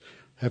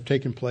have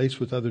taken place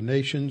with other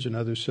nations and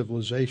other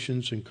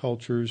civilizations and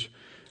cultures.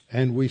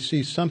 And we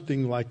see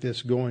something like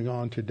this going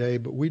on today.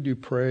 But we do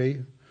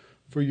pray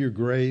for Your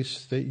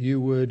grace, that You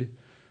would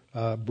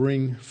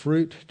bring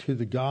fruit to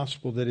the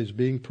gospel that is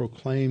being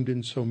proclaimed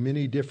in so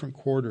many different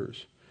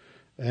quarters.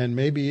 And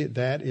maybe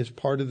that is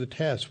part of the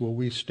test. Will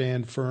we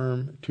stand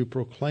firm to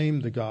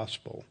proclaim the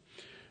gospel?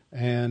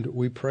 And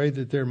we pray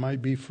that there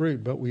might be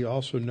fruit, but we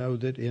also know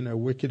that in a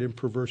wicked and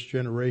perverse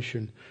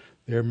generation,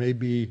 there may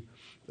be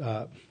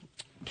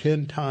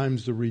 10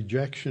 times the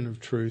rejection of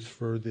truth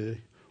for the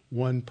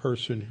one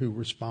person who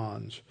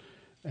responds.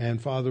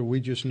 And Father,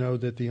 we just know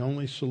that the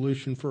only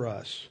solution for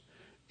us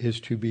is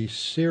to be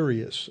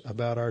serious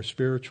about our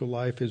spiritual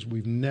life as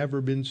we've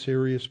never been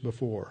serious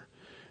before,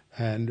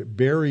 and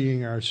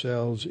burying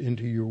ourselves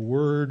into Your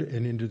Word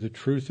and into the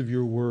truth of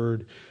Your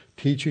Word,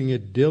 teaching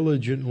it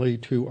diligently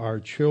to our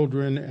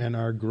children and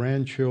our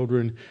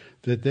grandchildren,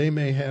 that they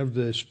may have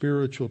the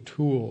spiritual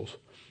tools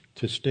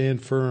to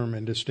stand firm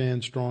and to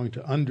stand strong,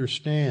 to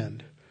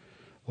understand,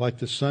 like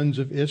the sons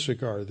of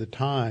Issachar, the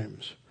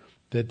times,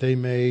 that they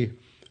may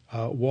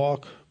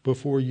walk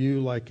before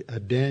you like a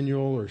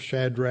Daniel or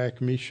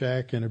Shadrach,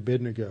 Meshach, and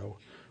Abednego,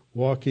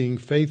 walking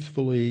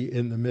faithfully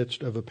in the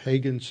midst of a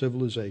pagan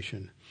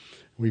civilization.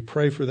 We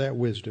pray for that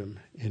wisdom.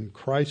 In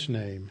Christ's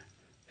name,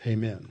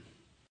 amen.